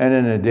 And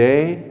in a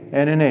day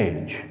and an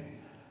age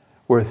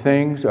where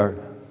things are,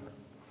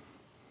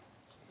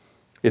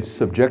 it's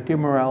subjective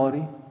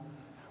morality,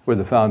 where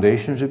the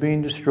foundations are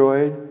being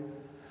destroyed.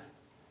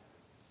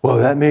 Well,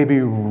 that may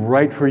be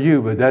right for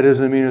you, but that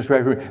doesn't mean it's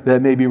right for me.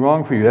 That may be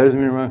wrong for you. That doesn't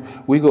mean it's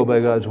wrong. We go by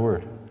God's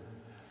word.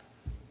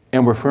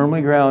 And we're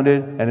firmly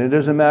grounded, and it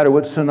doesn't matter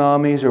what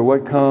tsunamis or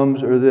what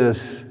comes or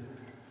this.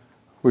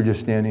 We're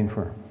just standing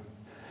firm.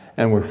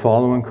 And we're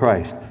following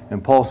Christ.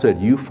 And Paul said,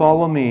 you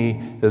follow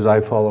me as I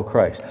follow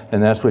Christ.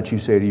 And that's what you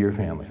say to your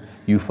family.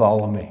 You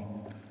follow me.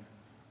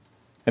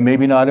 And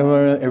maybe not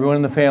everyone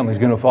in the family is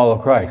going to follow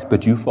Christ,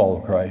 but you follow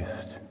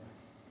Christ.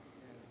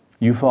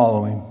 You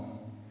follow Him.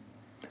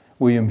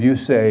 William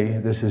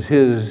Busey, this is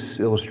his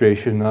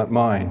illustration, not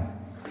mine.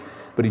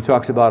 But he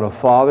talks about a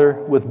father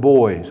with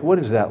boys. What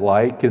is that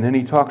like? And then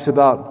he talks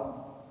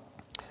about,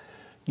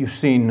 you've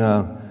seen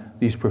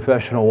these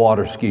professional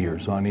water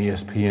skiers on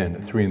ESPN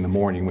at 3 in the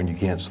morning when you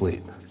can't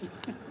sleep.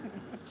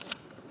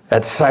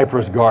 At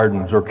Cypress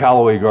Gardens or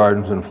Callaway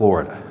Gardens in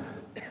Florida.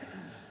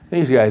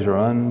 These guys are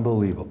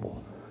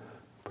unbelievable.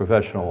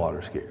 Professional water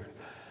skiers.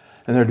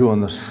 And they're doing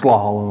the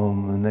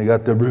slalom, and they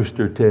got the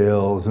rooster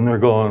tails, and they're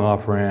going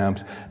off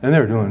ramps, and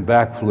they're doing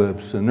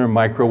backflips, and they're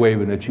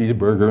microwaving a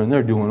cheeseburger, and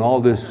they're doing all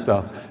this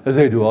stuff as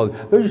they do all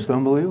this. They're just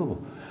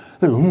unbelievable.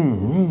 They're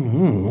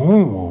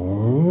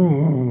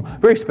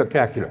very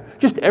spectacular.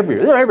 Just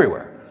everywhere. They're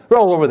everywhere. They're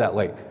all over that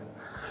lake.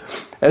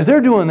 As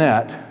they're doing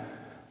that,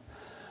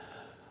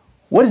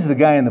 what is the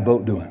guy in the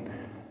boat doing?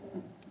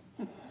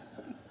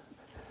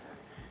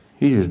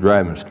 He's just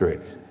driving straight.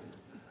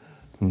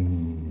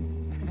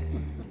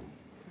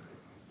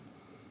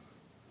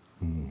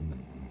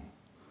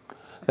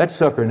 That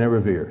sucker never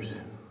veers.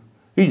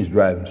 He's just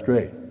driving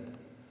straight.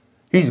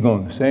 He's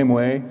going the same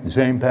way, the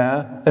same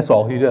path. That's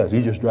all he does.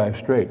 He just drives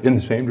straight in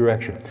the same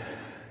direction.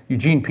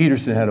 Eugene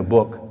Peterson had a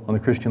book on the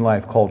Christian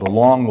life called A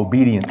Long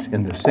Obedience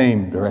in the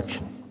Same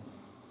Direction.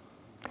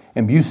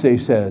 And Busey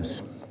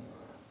says,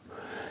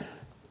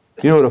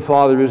 you know what a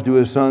father is to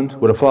his sons?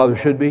 What a father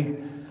should be?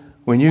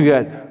 When you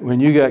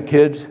got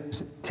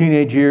kids,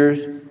 teenage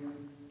years,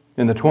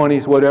 in the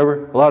 20s,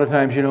 whatever, a lot of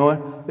times, you know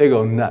what? They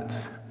go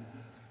nuts.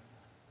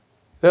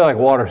 They're like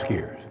water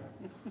skiers.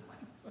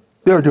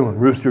 They're doing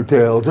rooster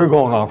tails. They're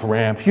going off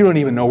ramps. You don't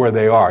even know where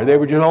they are. They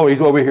were just, oh,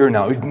 he's over here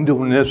now. He's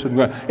doing this.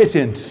 It's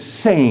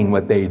insane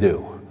what they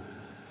do.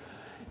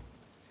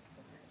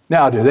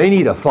 Now, do they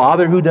need a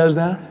father who does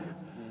that?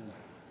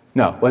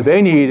 No. What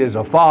they need is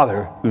a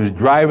father who's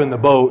driving the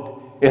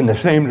boat in the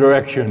same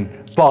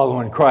direction,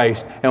 following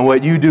Christ. And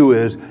what you do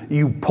is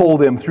you pull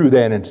them through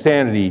that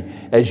insanity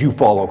as you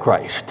follow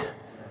Christ.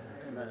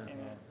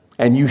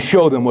 And you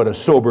show them what a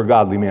sober,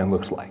 godly man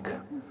looks like.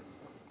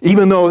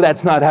 Even though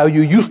that's not how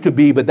you used to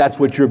be, but that's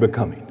what you're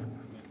becoming.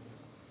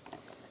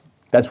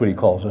 That's what he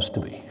calls us to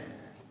be.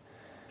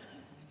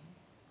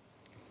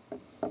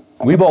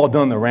 We've all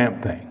done the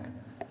ramp thing.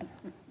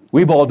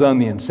 We've all done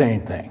the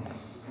insane thing.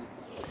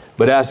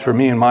 But as for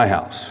me and my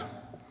house,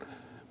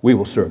 we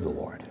will serve the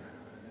Lord.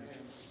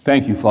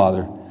 Thank you,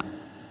 Father.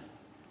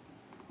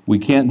 We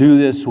can't do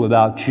this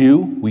without you.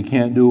 We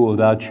can't do it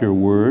without your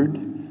word.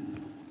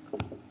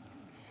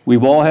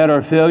 We've all had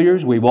our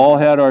failures. We've all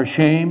had our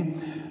shame.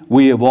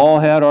 We have all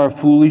had our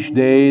foolish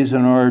days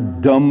and our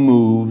dumb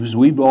moves.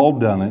 We've all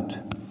done it.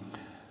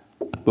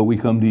 But we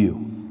come to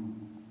you.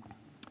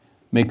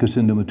 Make us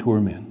into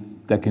mature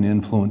men that can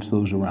influence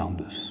those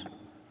around us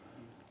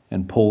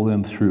and pull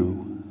them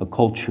through a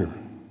culture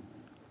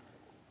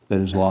that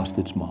has lost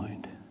its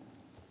mind.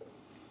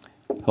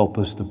 Help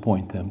us to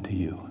point them to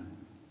you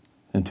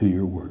and to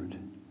your word.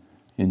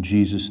 In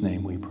Jesus'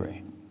 name we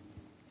pray.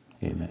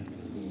 Amen.